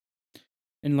 Yeah.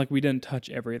 And like we didn't touch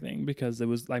everything because it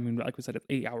was, I mean, like we said, it's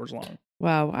 8 hours long.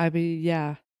 Wow. I mean,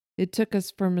 yeah. It took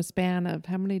us from a span of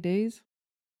how many days?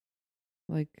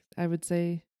 Like, I would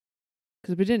say,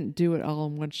 because we didn't do it all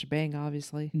in one shebang,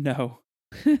 obviously. No.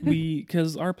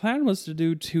 Because our plan was to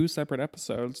do 2 separate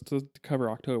episodes to cover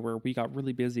October. We got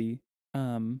really busy.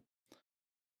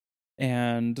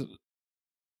 And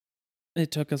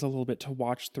it took us a little bit to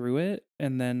watch through it.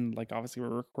 And then, like, obviously, we're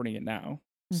recording it now.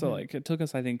 So, Mhm. like, it took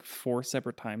us, I think, 4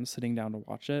 separate times sitting down to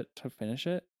watch it to finish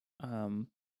it.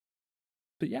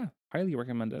 But yeah, highly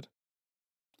recommended.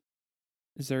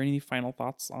 Is there any final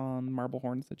thoughts on Marble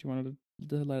Horns that you wanted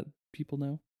to let people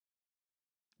know?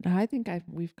 I think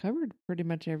we've covered pretty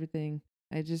much everything.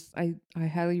 I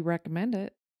highly recommend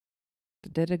it.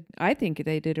 I think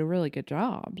they did a really good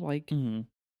job. Like, Mm-hmm.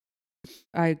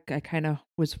 I kind of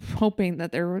was hoping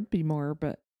that there would be more,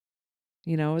 but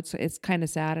it's kind of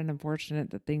sad and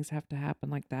unfortunate that things have to happen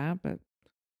like that. But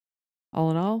all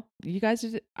in all, you guys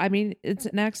I mean, it's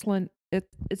an excellent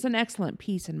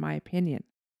piece in my opinion.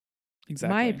 My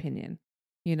Exactly. opinion.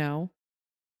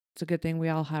 It's a good thing we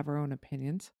all have our own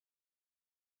opinions.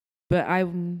 But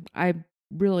I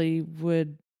really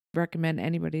would recommend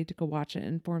anybody to go watch it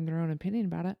and form their own opinion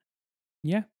about it.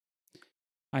 Yeah.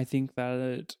 I think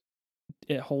that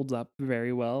it holds up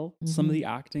very well. Some of Mhm. the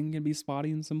acting can be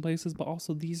spotty in some places, but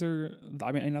also these are,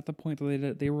 I mean, at the point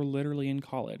that they were literally in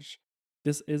college.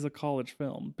 This is a college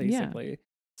film, Yeah. basically.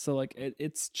 So, like,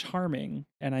 it's charming.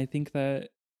 And I think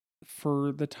that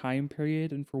for the time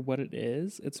period and for what it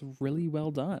is, it's really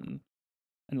well done.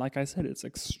 And like I said, it's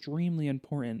extremely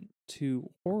important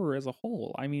to horror as a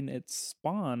whole. I mean, it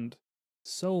spawned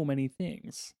so many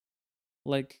things.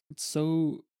 Like,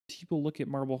 so people look at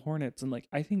Marble Hornets and, like,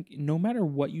 I think no matter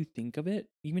what you think of it,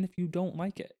 even if you don't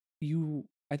like it,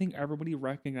 I think everybody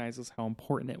recognizes how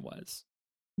important it was,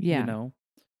 you Yeah. know?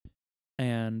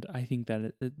 And I think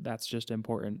that that's just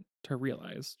important to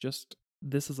realize. Just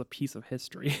this is a piece of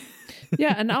history.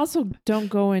 Yeah, and also don't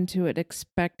go into it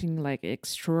expecting like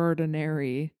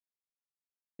extraordinary.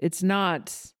 It's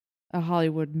not a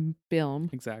Hollywood film.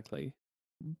 Exactly.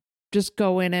 Just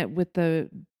go in it with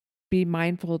be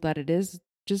mindful that it is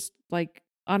just like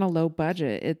on a low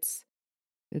budget. It's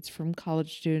from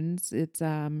college students. It's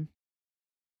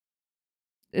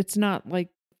not like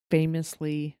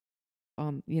famously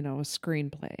on, a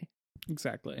screenplay.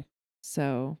 Exactly.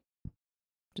 So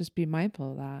just be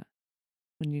mindful of that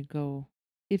when you go,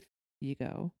 if you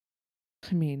go.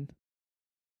 I mean,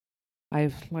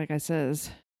 like I says,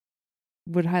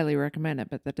 would highly recommend it,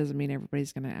 but that doesn't mean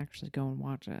everybody's going to actually go and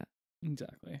watch it.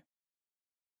 Exactly.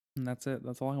 And that's it.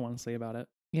 That's all I want to say about it.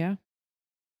 Yeah.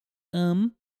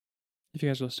 If you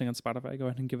guys are listening on Spotify, go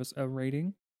ahead and give us a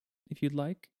rating if you'd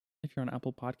like. If you're on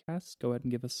Apple Podcasts, go ahead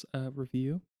and give us a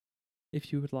review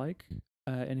if you would like.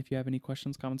 And if you have any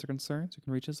questions, comments, or concerns, you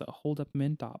can reach us at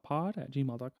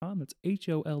holdupmin.pod@gmail.com. That's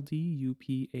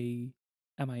HOLDUPAMIN,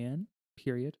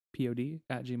 period, POD,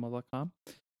 @gmail.com.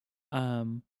 Is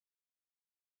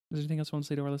there anything else you want to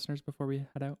say to our listeners before we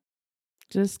head out?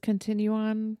 Just continue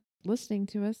on listening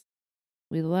to us.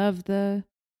 We love the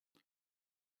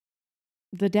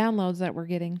downloads that we're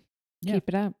getting. Yeah. Keep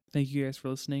it up. Thank you guys for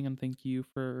listening, and thank you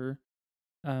for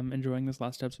enjoying this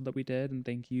last episode that we did, and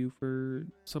thank you for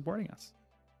supporting us.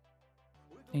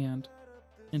 And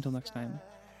until next time,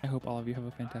 I hope all of you have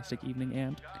a fantastic evening,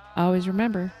 and Always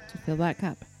remember to fill that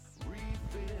cup.